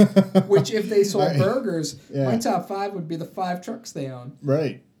 Which, if they sold burgers, my top 5 would be the 5 trucks they own.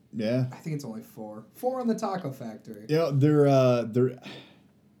 Right. Yeah. I think it's only 4. 4 in the Taco Factory. Yeah, they're. I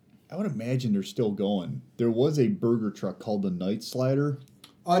would imagine they're still going. There was a burger truck called the Night Slider.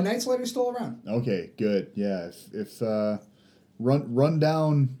 Night Slider's still around. Okay, good. Yeah, if run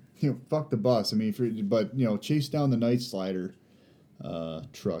down. Fuck the bus. I mean, but chase down the Night Slider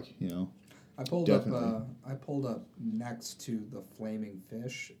truck. I pulled up next to the Flaming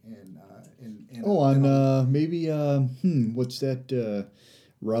Fish in. What's that?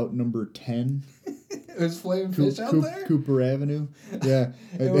 Route number 10. There's Flaming Fish out there. Cooper Avenue. Yeah.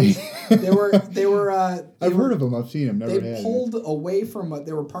 They were. I've heard of them. I've seen them. Never had. They pulled away from.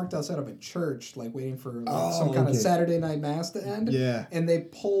 They were parked outside of a church, like waiting for some kind of Saturday night mass to end. Yeah. And they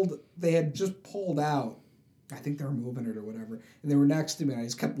had just pulled out. I think they were moving it or whatever, and they were next to me. And I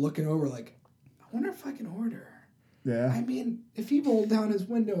just kept looking over, like, I wonder if I can order. Yeah. I mean, if he rolled down his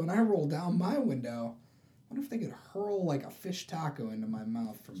window and I rolled down my window, I wonder if they could hurl like a fish taco into my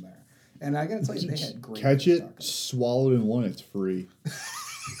mouth from there. And I gotta tell you, they had great. Catch it, tacos. swallow it in one. It's free.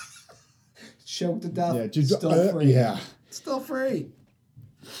 Choked to death. Yeah, still free. Yeah, still free.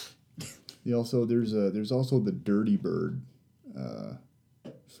 There's also the Dirty Bird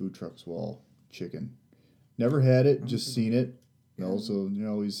food truck as well. Chicken. Never had it, just seen it. Yeah. Also,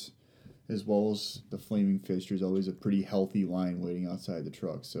 always, as well as the Flaming Fish, there's always a pretty healthy line waiting outside the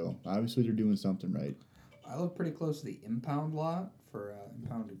truck. So obviously they're doing something right. I live pretty close to the impound lot for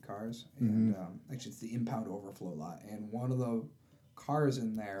impounded cars, and actually it's the impound overflow lot. And one of the cars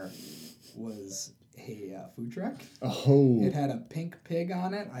in there was a food truck. Oh, it had a pink pig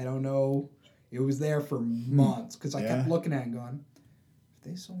on it. I don't know. It was there for months because I kept looking at it and going, if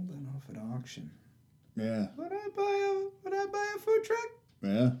they sold that off at auction, would I buy a food truck?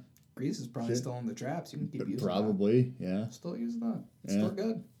 Yeah. Grease is probably still in the traps. You can keep using probably, that. yeah. Still use that. It's still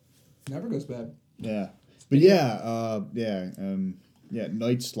good. Never goes bad. Yeah. But yeah,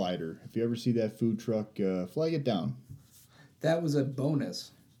 Night Slider. If you ever see that food truck, flag it down. That was a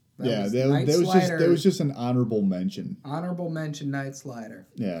bonus. That was just an honorable mention. Honorable mention, Night Slider.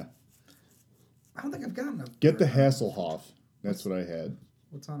 Yeah. I don't think I've gotten a... Get the Hasselhoff. That's what I had.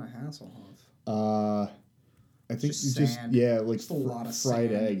 What's on a Hasselhoff? I think Just it's sand. like Just a lot of fried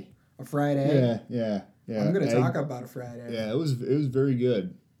sand. egg. A fried egg? Yeah. I'm going to talk about a fried egg. Yeah, it was very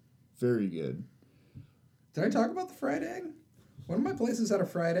good. Very good. Did I talk about the fried egg? One of my places had a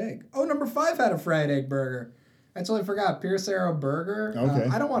fried egg. Oh, number 5 had a fried egg burger. I totally forgot. Pierce Arrow Burger. Okay.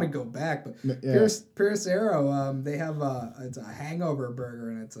 I don't want to go back, but Yeah. Pierce Arrow, they have it's a hangover burger,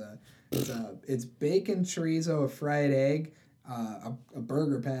 and it's bacon, chorizo, a fried egg, a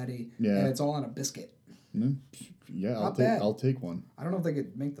burger patty, and it's all on a biscuit. Yeah, bad. I'll take one. I don't know if they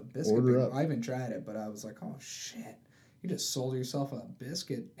could make the biscuit. Order up. I haven't tried it, but I was like, oh shit, you just sold yourself a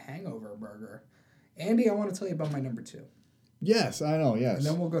biscuit hangover burger. Andy, I want to tell you about my number 2. Yes, I know. Yes. And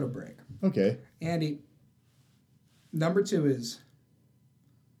then we'll go to break. Okay. Andy, number 2 is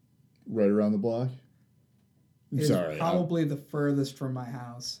right around the block. Sorry. Probably the furthest from my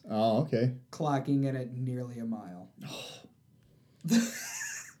house. Oh, okay. Clocking in at nearly a mile.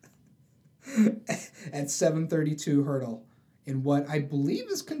 At 732 Hurdle, in what I believe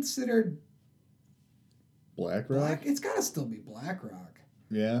is considered Black Rock. It's got to still be Black Rock.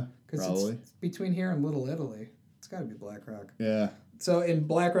 Yeah, probably. It's between here and Little Italy. It's got to be Black Rock. Yeah. So in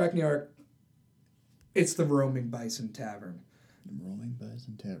Black Rock, New York, it's the Roaming Bison Tavern. Roaming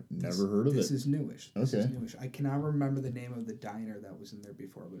Bison Tavern. Never heard of it. This is newish. This okay. is newish. I cannot remember the name of the diner that was in there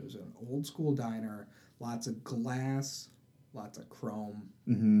before, but it was an old school diner. Lots of glass, lots of chrome,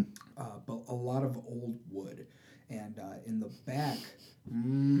 but a lot of old wood. And in the back,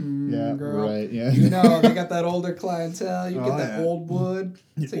 girl, right, yeah. You know, they got that older clientele. You get that old wood.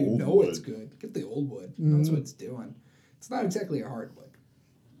 So you know wood. It's good. Get the old wood. That's what it's doing. It's not exactly a hardwood,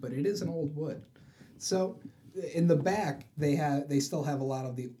 but it is an old wood. So in the back, they still have a lot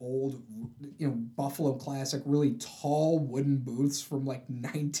of the old, Buffalo Classic, really tall wooden booths from like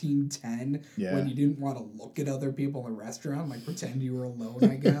 1910 when you didn't want to look at other people in the restaurant, like pretend you were alone,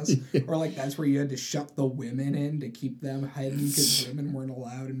 I guess. Or like that's where you had to shut the women in to keep them hidden because women weren't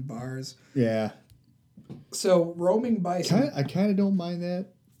allowed in bars. Yeah. So Roaming Bison. I kind of don't mind that.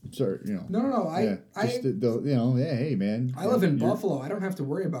 Sorry, No. Hey, man. I live in Buffalo. I don't have to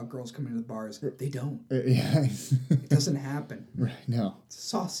worry about girls coming to the bars. They don't. Yeah. It doesn't happen. Right, no. It's a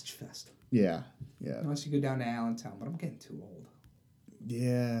sausage fest. Yeah. Unless you go down to Allentown, but I'm getting too old.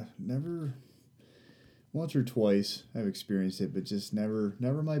 Yeah, never. Once or twice I've experienced it, but just never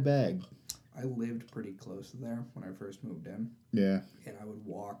my bag. I lived pretty close to there when I first moved in. Yeah. And I would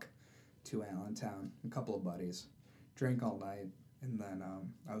walk to Allentown, a couple of buddies, drink all night. And then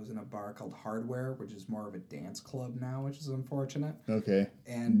I was in a bar called Hardware, which is more of a dance club now, which is unfortunate. Okay.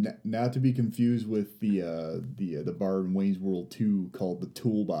 And not to be confused with the bar in Wayne's World 2 called the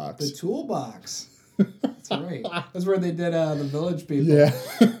Toolbox. The Toolbox. That's right. That's where they did the Village People. Yeah.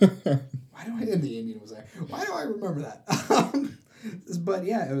 Why do and the Indian was there? Why do I remember that? But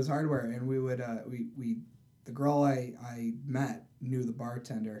yeah, it was Hardware, and we would the girl I met knew the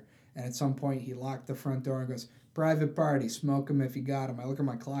bartender, and at some point he locked the front door and goes, "Private party, smoke them if you got them." I look at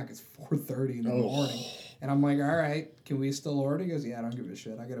my clock; it's 4:30 in the morning, and I'm like, "All right, can we still order?" He goes, "Yeah, I don't give a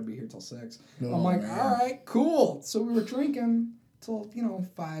shit. I gotta be here till 6." I'm like, man. "All right, cool." So we were drinking till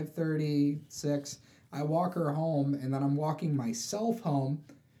 5:30, 6. I walk her home, and then I'm walking myself home,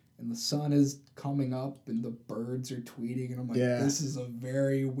 and the sun is coming up, and the birds are tweeting, and I'm like, "This is a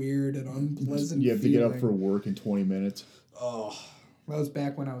very weird and unpleasant." You have to get up for work in 20 minutes. Oh. That was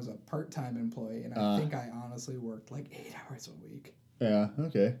back when I was a part-time employee, and I think I honestly worked like 8 hours a week. Yeah.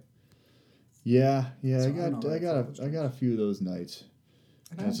 Okay. Yeah. So I got a few of those nights.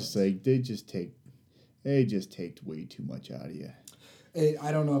 And it's just like they just take way too much out of you.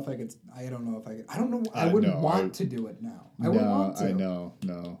 I don't know if I could. I don't know. I wouldn't want to do it now. I wouldn't want to. I know.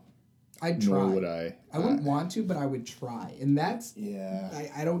 No. I'd try. Nor would I. I wouldn't want to, but I would try, and that's. Yeah.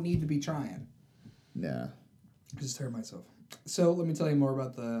 I don't need to be trying. Nah. I just hurt myself. So let me tell you more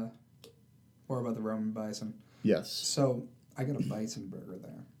about the Roman Bison. Yes. So I got a bison burger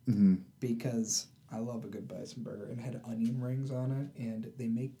there because I love a good bison burger, and it had onion rings on it, and they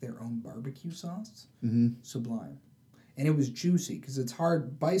make their own barbecue sauce. Sublime. And it was juicy because it's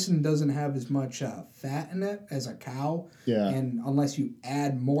hard. Bison doesn't have as much fat in it as a cow. Yeah. And unless you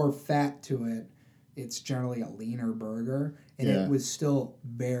add more fat to it, it's generally a leaner burger. And it was still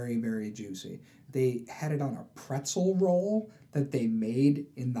very, very juicy. They had it on a pretzel roll that they made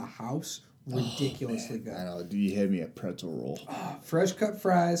in the house. Ridiculously good. I know. You had me a pretzel roll. Fresh cut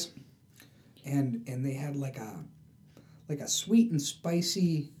fries, and they had like a sweet and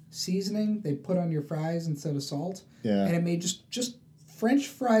spicy seasoning they put on your fries instead of salt. Yeah. And it made just French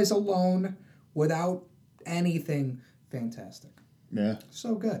fries alone without anything fantastic. Yeah.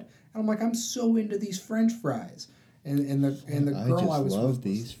 So good. And I'm like, I'm so into these French fries. And the girl I was with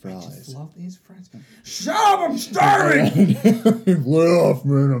these fries. I just love these fries. Shut up, I'm starving! Lay off,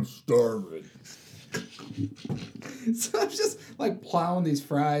 man, I'm starving. So I'm just like plowing these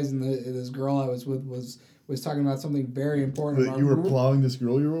fries, and this girl I was with was talking about something very important. But you were plowing this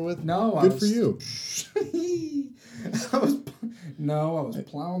girl you were with? No, Good for you. I was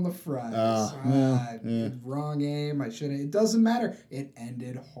plowing the fries. Wrong aim. I shouldn't. It doesn't matter. It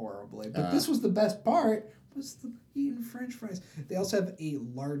ended horribly. But this was the best part. Was the eating French fries. They also have a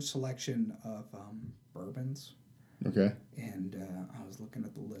large selection of bourbons. Okay. And I was looking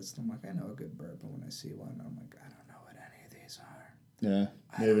at the list. I'm like, I know a good bourbon when I see one. I'm like, I don't know what any of these are. Yeah.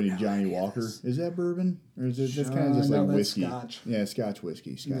 Maybe Johnny Walker. Is that bourbon? Or is it that's kind of just like whiskey? Scotch. Yeah, Scotch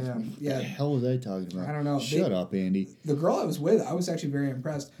whiskey. Yeah. What the hell was I talking about? I don't know. Shut up, Andy. The girl I was with, I was actually very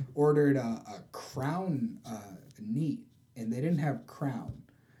impressed, ordered a Crown neat, and they didn't have Crown.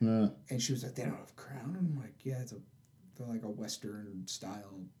 Yeah. And she was like, they don't have Crown? And I'm like, yeah, they're like a Western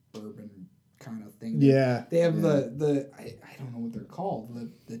style bourbon kind of thing. Yeah. They have the I don't know what they're called.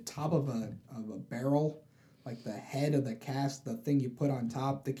 The top of a barrel, like the head of the cask, the thing you put on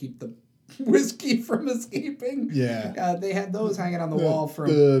top to keep the whiskey from escaping. Yeah. They had those hanging on the wall from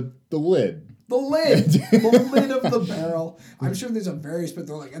the lid. The lid of the barrel. I'm sure there's a various, but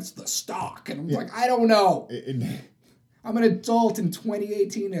they're like, it's the stock. And I'm like, I don't know. I'm an adult in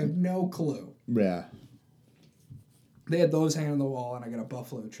 2018 and have no clue. Yeah. They had those hanging on the wall, and I got a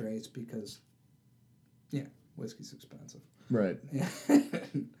Buffalo Trace because, whiskey's expensive. Right.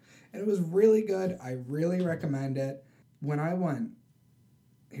 And it was really good. I really recommend it. When I went,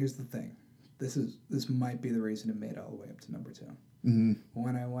 here's the thing. This might be the reason it made it all the way up to number 2. Mm-hmm.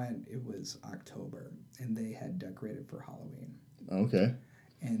 When I went, it was October, and they had decorated for Halloween. Okay.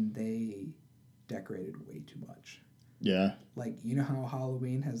 And they decorated way too much. Yeah. Like, you know how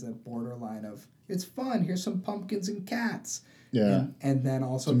Halloween has that borderline of, it's fun, here's some pumpkins and cats. Yeah. And then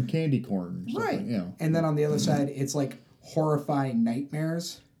also... some candy corn. Right. You know. And then on the other side, it's like horrifying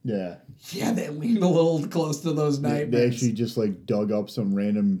nightmares. Yeah. Yeah, they leaned a little close to those nightmares. They actually just like dug up some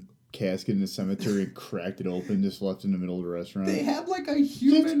random casket in the cemetery and cracked it open, just left in the middle of the restaurant. They had like a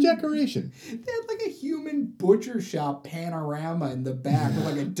human... It's decoration. They had like a human butcher shop panorama in the back with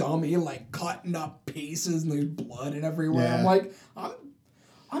like a dummy like cutting up pieces and there's blood and everywhere. Yeah. I'm like,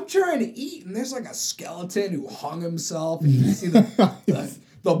 I'm trying to eat and there's like a skeleton who hung himself and you see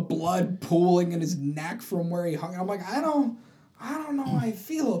the blood pooling in his neck from where he hung. I'm like, I don't know how I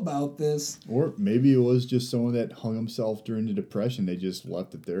feel about this. Or maybe it was just someone that hung himself during the Depression. They just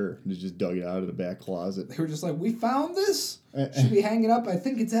left it there. They just dug it out of the back closet. They were just like, we found this. Should we hang it up? I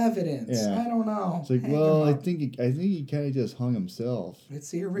think it's evidence. Yeah. I don't know. It's like, well, I think he kind of just hung himself.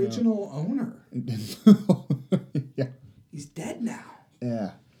 It's the original owner. Yeah. He's dead now.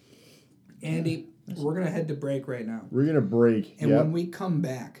 Yeah. Andy, we're going to head to break right now. We're going to break. And when we come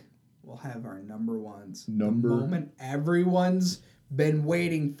back, we'll have our number ones. The Number. moment everyone's been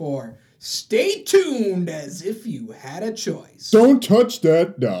waiting for. Stay tuned as if you had a choice. Don't touch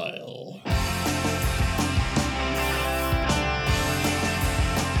that dial.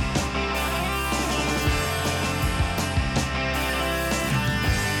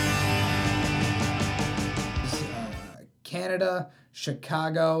 Canada,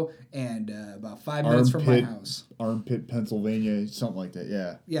 Chicago, and about 5 minutes from my house. Armpit, Pennsylvania, something like that,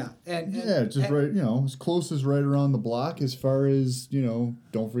 yeah. Yeah. Just right, as close as right around the block as far as,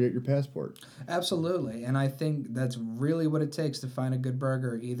 don't forget your passport. Absolutely. And I think that's really what it takes to find a good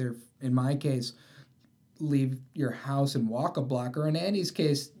burger. Either, in my case, leave your house and walk a block, or in Andy's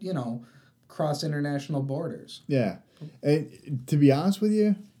case, cross international borders. Yeah. And to be honest with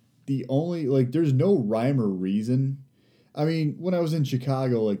you, the only, there's no rhyme or reason. I mean, when I was in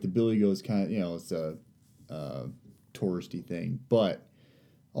Chicago, the Billy Goat's kind of, it's a touristy thing. But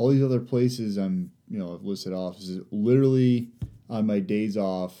all these other places I've listed off is literally on my days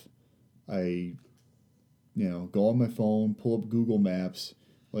off, I, go on my phone, pull up Google Maps,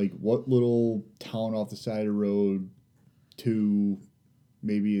 what little town off the side of the road to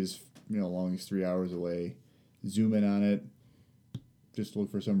maybe is, long as 3 hours away, zoom in on it, just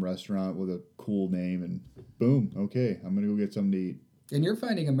look for some restaurant with a cool name, and boom, okay, I'm going to go get something to eat. And you're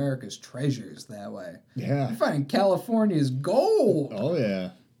finding America's treasures that way. Yeah. You're finding California's gold. Oh, yeah.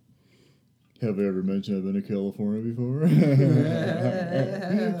 Have I ever mentioned I've been to California before?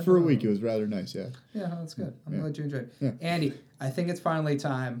 For a week, it was rather nice, yeah. Yeah, that's good. I'm glad you enjoyed it. Yeah. Andy, I think it's finally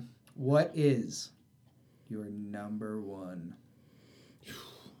time. What is your number one?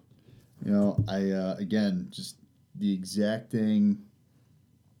 You know, I again just the exact thing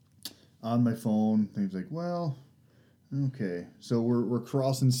on my phone. Things like, well, okay, so we're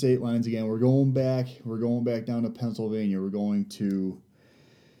crossing state lines again. We're going back. We're going back down to Pennsylvania. We're going to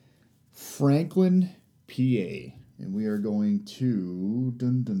Franklin, PA, and we are going to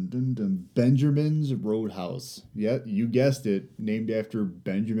Benjamin's Roadhouse. Yep, you guessed it, named after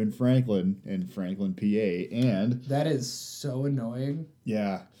Benjamin Franklin in Franklin, PA, and That is so annoying.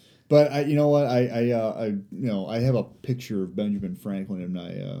 yeah. But you know what? I have a picture of Benjamin Franklin in my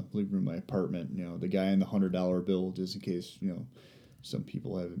living room, my apartment. You know, the guy in the $100 bill, just in case some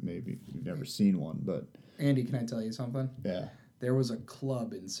people haven't maybe never seen one. But Andy, can I tell you something? yeah. There was a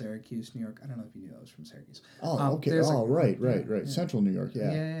club in Syracuse, New York. I don't know if you knew I was from Syracuse. Oh, okay. Right. Yeah. Central New York.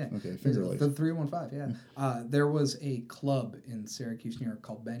 Yeah. Yeah. Okay. Finger Lakes. The 315. Yeah. There was a club in Syracuse, New York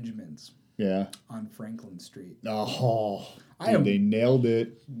called Benjamin's. Yeah. On Franklin Street. Oh, they nailed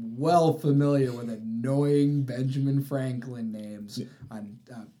it. Well familiar with annoying Benjamin Franklin names. Yeah. On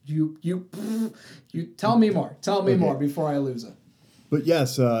you tell me more. Tell me more before I lose it. But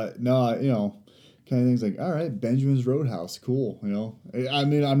yes, no, kind of things like, all right, Benjamin's Roadhouse, cool. I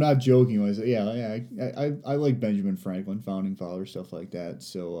mean, I'm not joking when I say, I like Benjamin Franklin, founding father, stuff like that.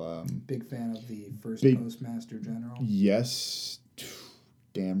 So big fan of the first Postmaster General. Yes,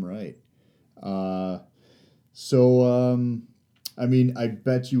 damn right. I mean, I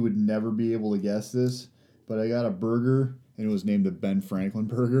bet you would never be able to guess this, but I got a burger, and it was named the Ben Franklin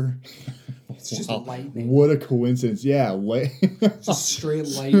Burger. It's just lightning. What a coincidence. Yeah, just straight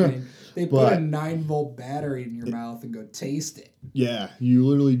lightning. They put a 9-volt battery in your mouth and go taste it. Yeah, you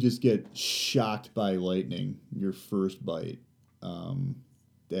literally just get shocked by lightning your first bite.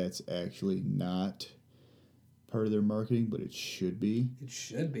 That's actually not part of their marketing, but it should be. It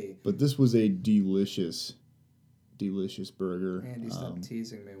should be. But this was a delicious burger. Andy, stop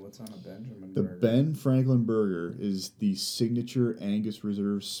teasing me. What's on a Benjamin burger? The Ben Franklin Burger is the signature Angus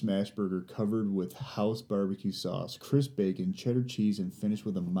Reserve smash burger covered with house barbecue sauce, crisp bacon, cheddar cheese, and finished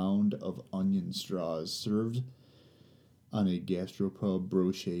with a mound of onion straws, served on a gastropub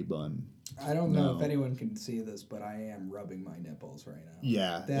brochet bun. I don't know if anyone can see this, but I am rubbing my nipples right now.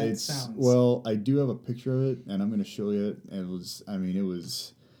 Yeah, that sounds... Well, I do have a picture of it, and I'm going to show you it. And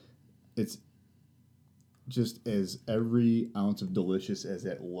it's just as every ounce of delicious as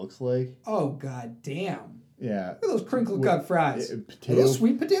that looks like. Oh, god damn. Yeah. Look at those crinkle cut fries. Are those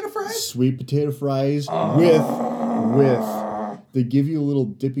sweet potato fries? Sweet potato fries with they give you a little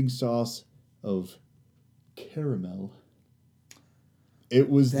dipping sauce of caramel. It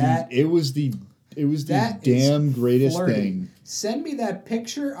was the damn greatest thing. Send me that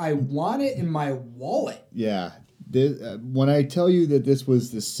picture. I want it in my wallet. Yeah. When I tell you that this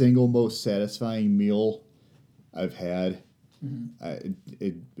was the single most satisfying meal I've had,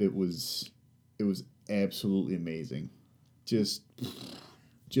 it was absolutely amazing. Just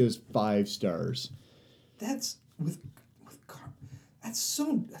 5 stars. That's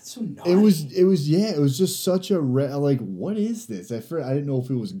so naughty. It was just such a what is this? I didn't know if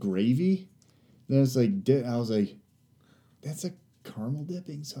it was gravy. Then it's like I was like, that's a caramel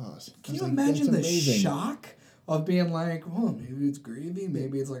dipping sauce. Can you imagine the shock of being like, well, maybe it's gravy,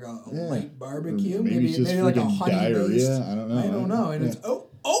 maybe it's like a light barbecue, maybe like a honey based. I don't know. And it's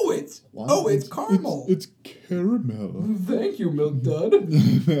it's caramel. It's caramel. Thank you, Milk Dud.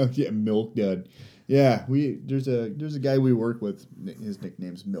 Yeah, Milk Dud. Yeah, there's a guy we work with. His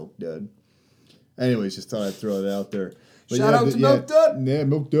nickname's Milk Dud. Anyways, just thought I'd throw it out there. But Shout out to Milk Dud. Yeah,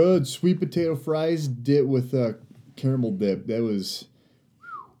 Milk Dud. Sweet potato fries dipped with caramel dip. That was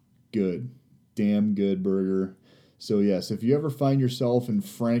good. Damn good burger. So yes, if you ever find yourself in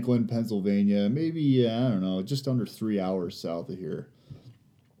Franklin, Pennsylvania, maybe I don't know, just under 3 hours south of here,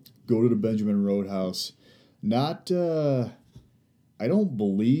 go to the Benjamin Roadhouse. Not I don't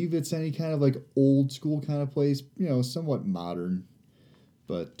believe it's any kind of like old school kind of place, somewhat modern,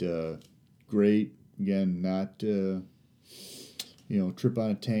 but great. Again, not, trip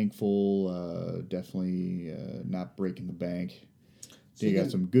on a tank full, definitely not breaking the bank. So you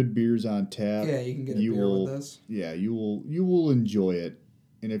got some good beers on tap. Yeah, you can get a beer with this. Yeah, you will enjoy it.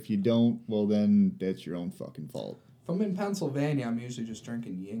 And if you don't, well then that's your own fucking fault. If I'm in Pennsylvania, I'm usually just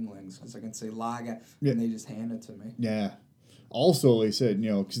drinking Yinglings because I can say lager and they just hand it to me. Yeah. Also, they said,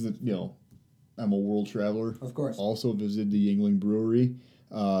 because, I'm a world traveler. Of course. Also visited the Yuengling Brewery.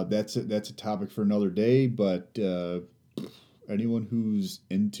 That's a topic for another day, but anyone who's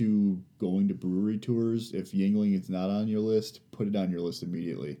into going to brewery tours, if Yuengling is not on your list, put it on your list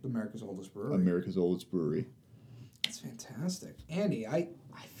immediately. America's oldest brewery. America's oldest brewery. That's fantastic. Andy, I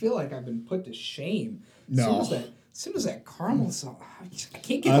feel like I've been put to shame. No. As soon as that caramel sauce, I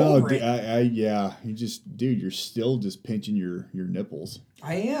can't get I know, over it. yeah. You just, dude, you're still just pinching your nipples.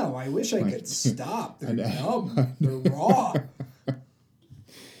 I am. I wish I could stop. They're numb. They're raw.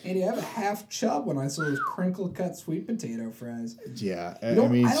 Andy, I have a half chub when I saw those crinkle cut sweet potato fries. Yeah, I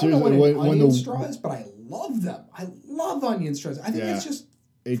mean, I don't know what an onion straw is, but I love them. I love onion straws. I think it's just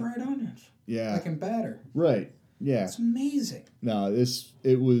fried onions. Yeah. Like in batter. Right. Yeah. It's amazing. No,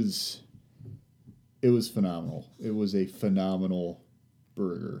 it was phenomenal. It was a phenomenal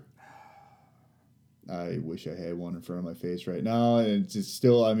burger. I wish I had one in front of my face right now. And it's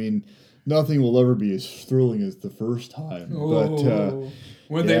still, I mean, nothing will ever be as thrilling as the first time. Oh,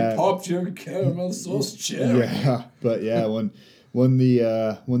 when they popped your caramel sauce cherry. Yeah, but yeah, when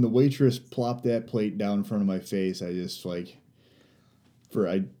the waitress plopped that plate down in front of my face, I just I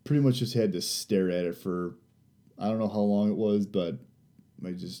pretty much just had to stare at it for, I don't know how long it was, but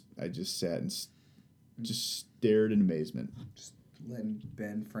I just sat and just stared in amazement. Just letting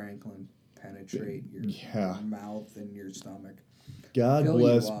Ben Franklin penetrate your mouth and your stomach. God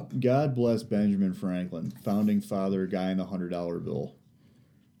bless Benjamin Franklin, founding father, guy in the $100 bill.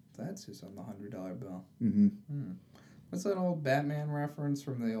 That's who's on the $100 bill. Mm-hmm. What's that old Batman reference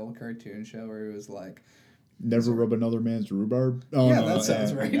from the old cartoon show where he was like, "Never rub another man's rhubarb"? Oh, yeah, that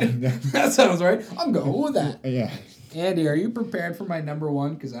sounds right. That sounds right. I'm going with that. Yeah. Andy, are you prepared for my number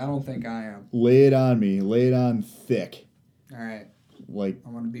one? Because I don't think I am. Lay it on me. Lay it on thick. All right. Like, I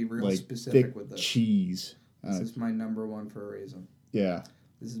want to be real specific thick with this. Cheese. This is my number one for a reason. Yeah.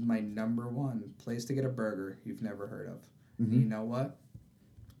 This is my number one place to get a burger you've never heard of. Mm-hmm. And you know what?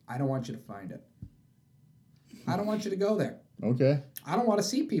 I don't want you to find it. I don't want you to go there. Okay. I don't want to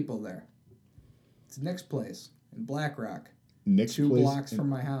see people there. It's Nick's Place in Black Rock. Nick's 2 Place blocks from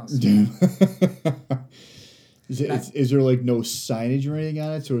my house. Is there like no signage or anything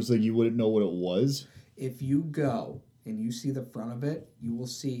on it, so it's like you wouldn't know what it was? If you go and you see the front of it, you will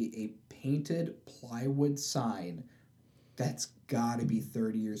see a painted plywood sign that's got to be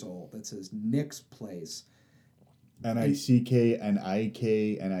 30 years old that says Nick's Place. Nick Nick.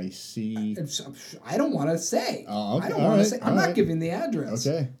 I don't want to say. Oh, okay. I don't want to say. I'm not giving the address.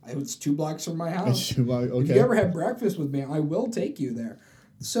 Okay. It's 2 blocks from my house. Okay. If you ever have breakfast with me, I will take you there.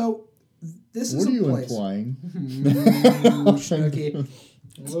 So this is a place. What are you implying? Snooky.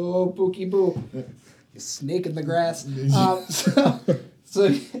 Oh, Pookie Boo. Snake in the grass.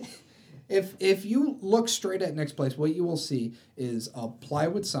 So if you look straight at Nick's Place, what you will see is a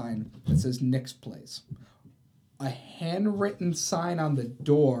plywood sign that says Nick's Place. A handwritten sign on the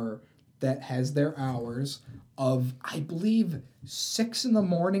door that has their hours of, I believe, 6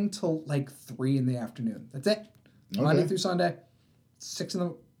 a.m. till like 3 p.m. That's it. Okay. Monday through Sunday. 6 in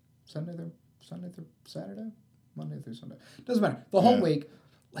the Sunday through Saturday? Monday through Sunday. Doesn't matter. The whole week,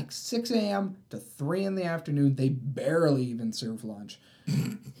 like 6 a.m. to 3 p.m. They barely even serve lunch.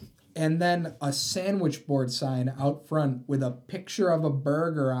 And then a sandwich board sign out front with a picture of a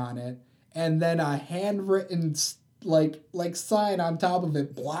burger on it. And then a handwritten like sign on top of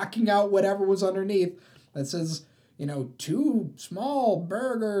it, blocking out whatever was underneath that says, 2 small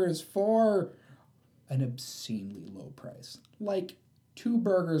burgers for an obscenely low price. Like 2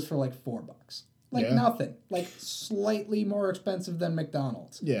 burgers for like $4. Nothing. Like slightly more expensive than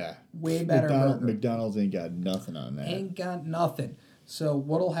McDonald's. Yeah. Way better burger. McDonald's ain't got nothing on that. Ain't got nothing. So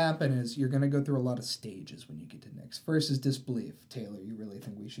what'll happen is you're going to go through a lot of stages when you get to Nick's. First is disbelief. Taylor, you really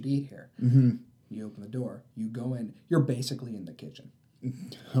think we should eat here? Mm-hmm. You open the door. You go in. You're basically in the kitchen.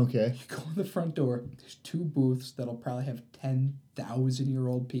 Okay. You go in the front door. There's 2 booths that'll probably have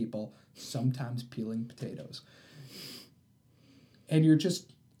 10,000-year-old people sometimes peeling potatoes. And you're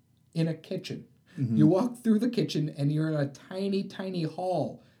just in a kitchen. Mm-hmm. You walk through the kitchen and you're in a tiny, tiny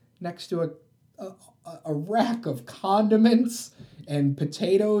hall next to a rack of condiments and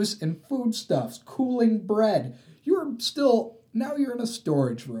potatoes and foodstuffs, cooling bread. Now you're in a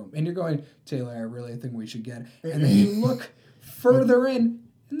storage room and you're going, Taylor, I really think we should get it. And then you look further in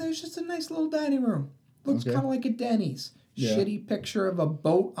and there's just a nice little dining room. Looks kind of like a Denny's. Yeah. Shitty picture of a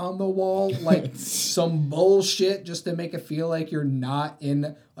boat on the wall, like some bullshit just to make it feel like you're not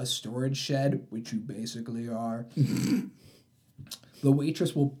in a storage shed, which you basically are. The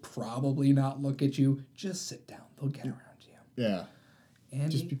waitress will probably not look at you. Just sit down. They'll get around you. Yeah.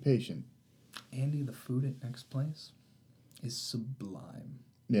 Andy, just be patient. Andy, the food at Nick's Place is sublime.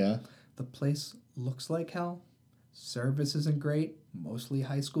 Yeah. The place looks like hell. Service isn't great. Mostly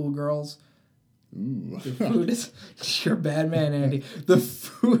high school girls. Ooh. The food is... You're a bad man, Andy. The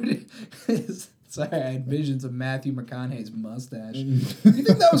food is... Sorry, I had visions of Matthew McConaughey's mustache. You think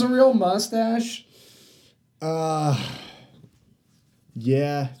that was a real mustache? Yeah,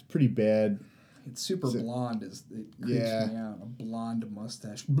 it's pretty bad. It's super blonde. It creeps Yeah. me out. A blonde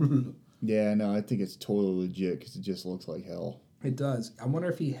mustache. Yeah, no, I think it's totally legit because it just looks like hell. It does. I wonder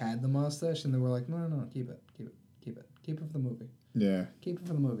if he had the mustache and they were like, no, keep it for the movie. Yeah. Keep it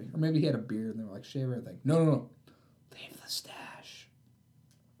for the movie. Or maybe he had a beard and they were like, shave everything. No. Leave the stash.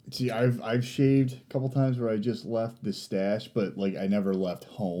 See, I've shaved a couple times where I just left the stash, but like I never left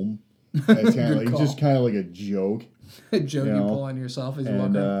home. It's kind of like just kind of like a joke. A joke you pull on yourself as you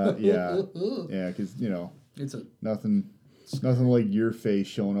walk around. Yeah, because it's nothing like your face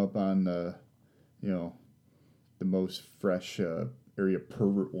showing up on the most fresh area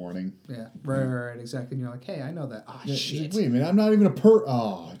pervert warning. Yeah, right, exactly. And you're like, hey, I know that. Oh, shit. Wait a minute, I'm not even a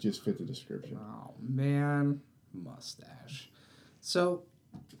Oh, it just fit the description. Oh, man. Mustache. So,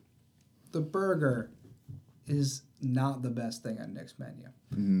 the burger is not the best thing on Nick's menu.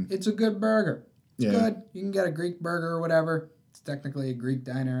 Mm-hmm. It's a good burger. It's Yeah. good. You can get a Greek burger or whatever. It's technically a Greek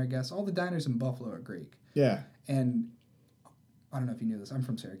diner, I guess. All the diners in Buffalo are Greek. Yeah. And I don't know if you knew this. I'm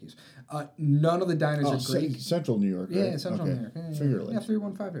from Syracuse. None of the diners are Greek. Central New York, right? Yeah, Central New York. Finger Lakes. Yeah,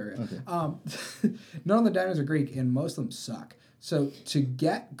 315 area. Okay. None of the diners are Greek, and most of them suck. So to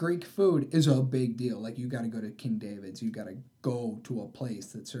get Greek food is a big deal. Like, you got to go to King David's. You got to go to a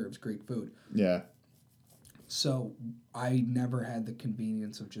place that serves Greek food. Yeah. So I never had the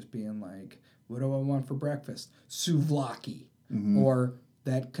convenience of just being like, what do I want for breakfast? Souvlaki. Mm-hmm. Or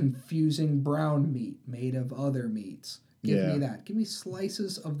that confusing brown meat made of other meats. Give me that. Give me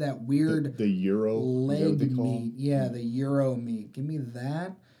slices of that weird the Euro leg meat. Yeah, the Euro meat. Give me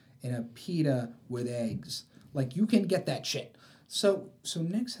that and a pita with eggs. Like, you can get that shit. So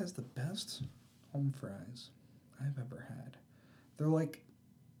Nick's has the best home fries I've ever had. They're like,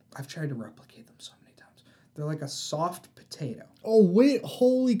 I've tried to replicate them so many times. They're like a soft potato. Oh, wait,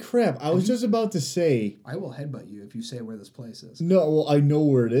 holy crap. I was just about to say. I will headbutt you if you say where this place is. No, well, I know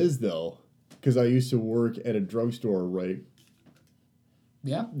where it is, though. Because I used to work at a drugstore, right?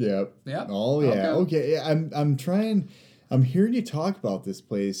 Yeah? Yep. Yep. Oh, yeah. Okay. Yeah, I'm hearing you talk about this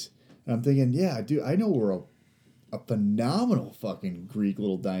place, and I'm thinking, yeah, dude, I know where a phenomenal fucking Greek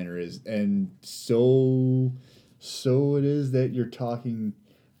little diner is. And so it is that you're talking.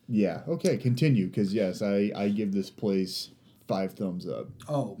 Yeah. Okay, continue. Because, yes, I give this place 5 thumbs up.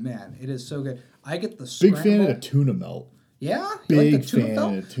 Oh, man. It is so good. I get the Big scramble. fan of the tuna melt. Yeah? Big you like the tuna fan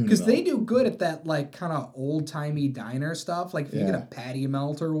melt? of tuna Because they melt. do good at that, like, kind of old-timey diner stuff. Like, if you get a Yeah. patty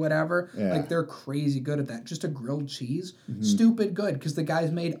melt or whatever, Yeah. like, they're crazy good at that. Just a grilled cheese, stupid good. Because the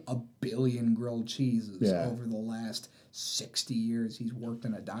guy's made a billion grilled cheeses over the last 60 years he's worked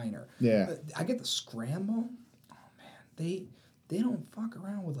in a diner. Yeah. I get the scramble. Oh, man. They don't fuck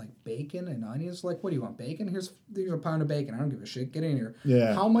around with, like, bacon and onions. Like, what do you want, bacon? Here's a pound of bacon. I don't give a shit. Get in here.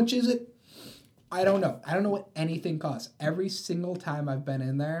 Yeah. How much is it? I don't know. I don't know what anything costs. Every single time I've been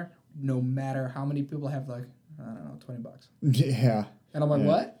in there, no matter how many people have, like, I don't know, $20. Yeah. And I'm like,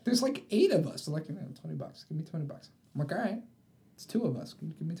 what? There's like 8 of us. They're like, $20. Give me $20. I'm like, all right. It's 2 of us.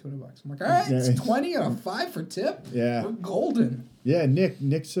 Give me $20. I'm like, all right. It's 20 and a 5 for tip. Yeah. We're golden. Yeah,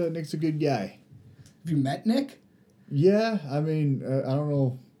 Nick's a good guy. Have you met Nick? Yeah, I mean, I don't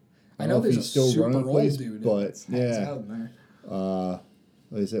know. I know if there's he's a still super running the old place, dude. but Hangs yeah. out in there.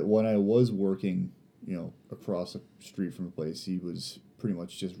 Like I said, when I was working, across the street from the place, he was pretty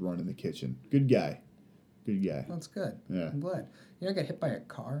much just running the kitchen. Good guy. That's good. Yeah. I'm glad. You know, I got hit by a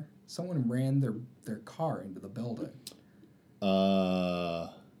car. Someone ran their car into the building. It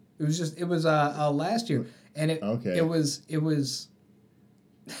was last year, and it was.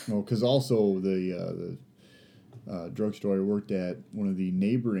 Well, because also the drugstore I worked at, one of the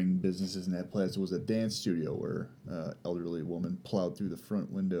neighboring businesses in that place was a dance studio where elderly woman plowed through the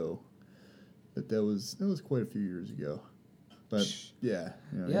front window. But that was quite a few years ago. But yeah.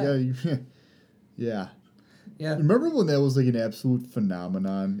 Yeah. Remember when that was like an absolute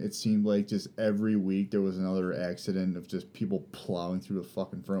phenomenon? It seemed like just every week there was another accident of just people plowing through the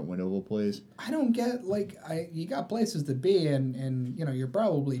fucking front window of a place. I don't get, like, you got places to be and you're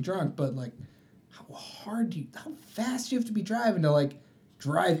probably drunk, but like how fast do you have to be driving to like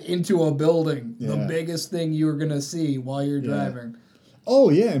drive into a building, the biggest thing you're gonna see while you're driving.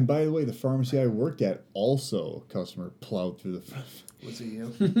 Oh yeah, and by the way, the pharmacy I worked at also a customer plowed through the front. Was it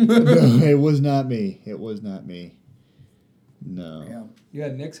you? No, it was not me. No. Yeah,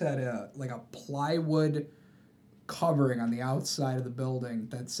 Nick's had a plywood covering on the outside of the building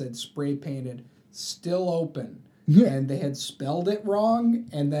that said spray painted "still open," and they had spelled it wrong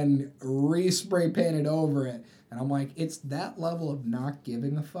and then re-spray painted over it. And I'm like, it's that level of not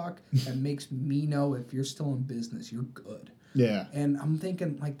giving a fuck that makes me know if you're still in business, you're good. Yeah. And I'm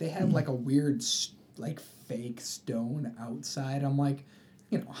thinking, like, they had like a weird like fake stone outside. I'm like,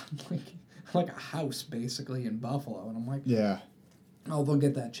 like a house basically in Buffalo, and I'm like, Yeah. oh, they'll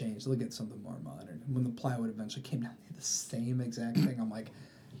get that changed. They'll get something more modern. And when the plywood eventually came down, they had the same exact thing. I'm like,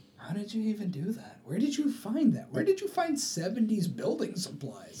 how did you even do that? Where did you find that? Where did you find 70s building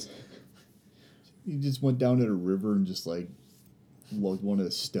supplies? You just went down to the river and just like lugged one of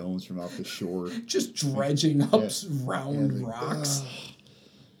the stones from off the shore. Just dredging up round like, rocks.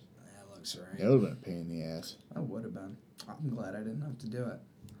 That looks right. That would have been a pain in the ass. That would have been. I'm glad I didn't have to do it.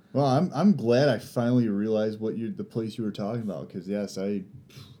 Well, I'm glad I finally realized what the place you were talking about, because yes, I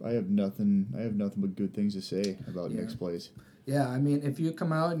have nothing but good things to say about Nick's place. Yeah, I mean, if you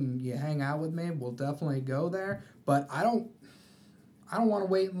come out and you hang out with me, we'll definitely go there. But I don't want to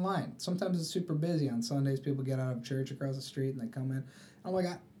wait in line. Sometimes it's super busy on Sundays. People get out of church across the street and they come in. I'm like,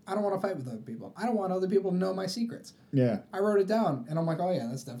 I don't want to fight with other people. I don't want other people to know my secrets. Yeah. I wrote it down and I'm like, oh yeah,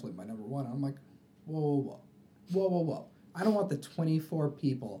 that's definitely my number one. I'm like, whoa. I don't want the 24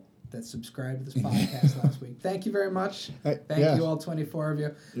 people that subscribed to this podcast last week. Thank you very much. Thank you all 24 of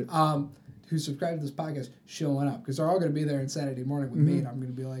you. Yep. Who subscribed to this podcast showing up, because they're all going to be there on Saturday morning with me, and I'm going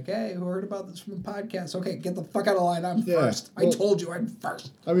to be like, hey, who heard about this from the podcast? Okay, get the fuck out of line. I'm first. Well, I told you I'm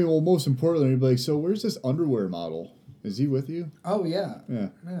first. I mean, well, most importantly, you'd be like, so where's this underwear model? Is he with you? Oh, yeah. Yeah.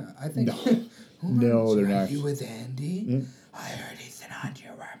 I think. No, they're not. Are you with Andy? Yeah. I heard he's an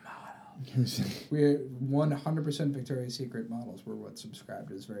underwear model. We're 100% Victoria's Secret models were what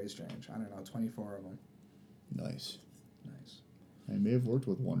subscribed. It's very strange. I don't know, 24 of them. Nice. I may have worked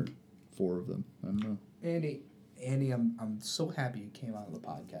with one or 4 of them. I don't know. Andy, I'm so happy you came out of the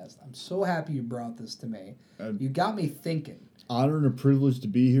podcast. I'm so happy you brought this to me. You got me thinking. Honor and a privilege to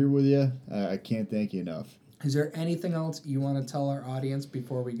be here with you. I can't thank you enough. Is there anything else you want to tell our audience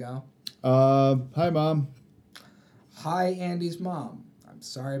before we go? Hi, Mom. Hi, Andy's mom. I'm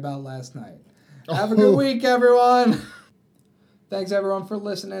sorry about last night. Have a good week, everyone. Thanks, everyone, for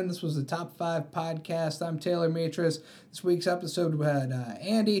listening. This was the Top 5 Podcast. I'm Taylor Matris. This week's episode we had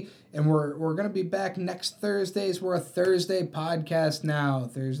Andy, and we're going to be back next Thursdays. We're a Thursday podcast now.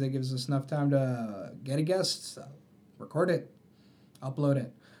 Thursday gives us enough time to get a guest, record it, upload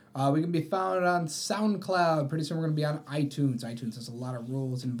it. We can be found on SoundCloud. Pretty soon we're going to be on iTunes. iTunes has a lot of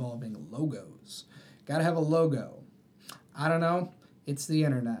rules involving logos. Got to have a logo. I don't know. It's the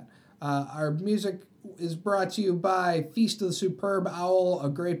internet. Our music is brought to you by Feast of the Superb Owl, a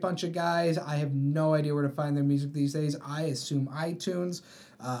great bunch of guys. I have no idea where to find their music these days. I assume iTunes.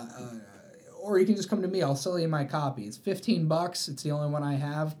 Or you can just come to me. I'll sell you my copy. It's $15. It's the only one I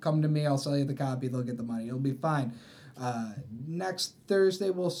have. Come to me. I'll sell you the copy. They'll get the money. It'll be fine. Next Thursday,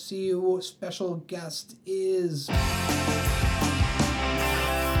 we'll see you. Special guest is...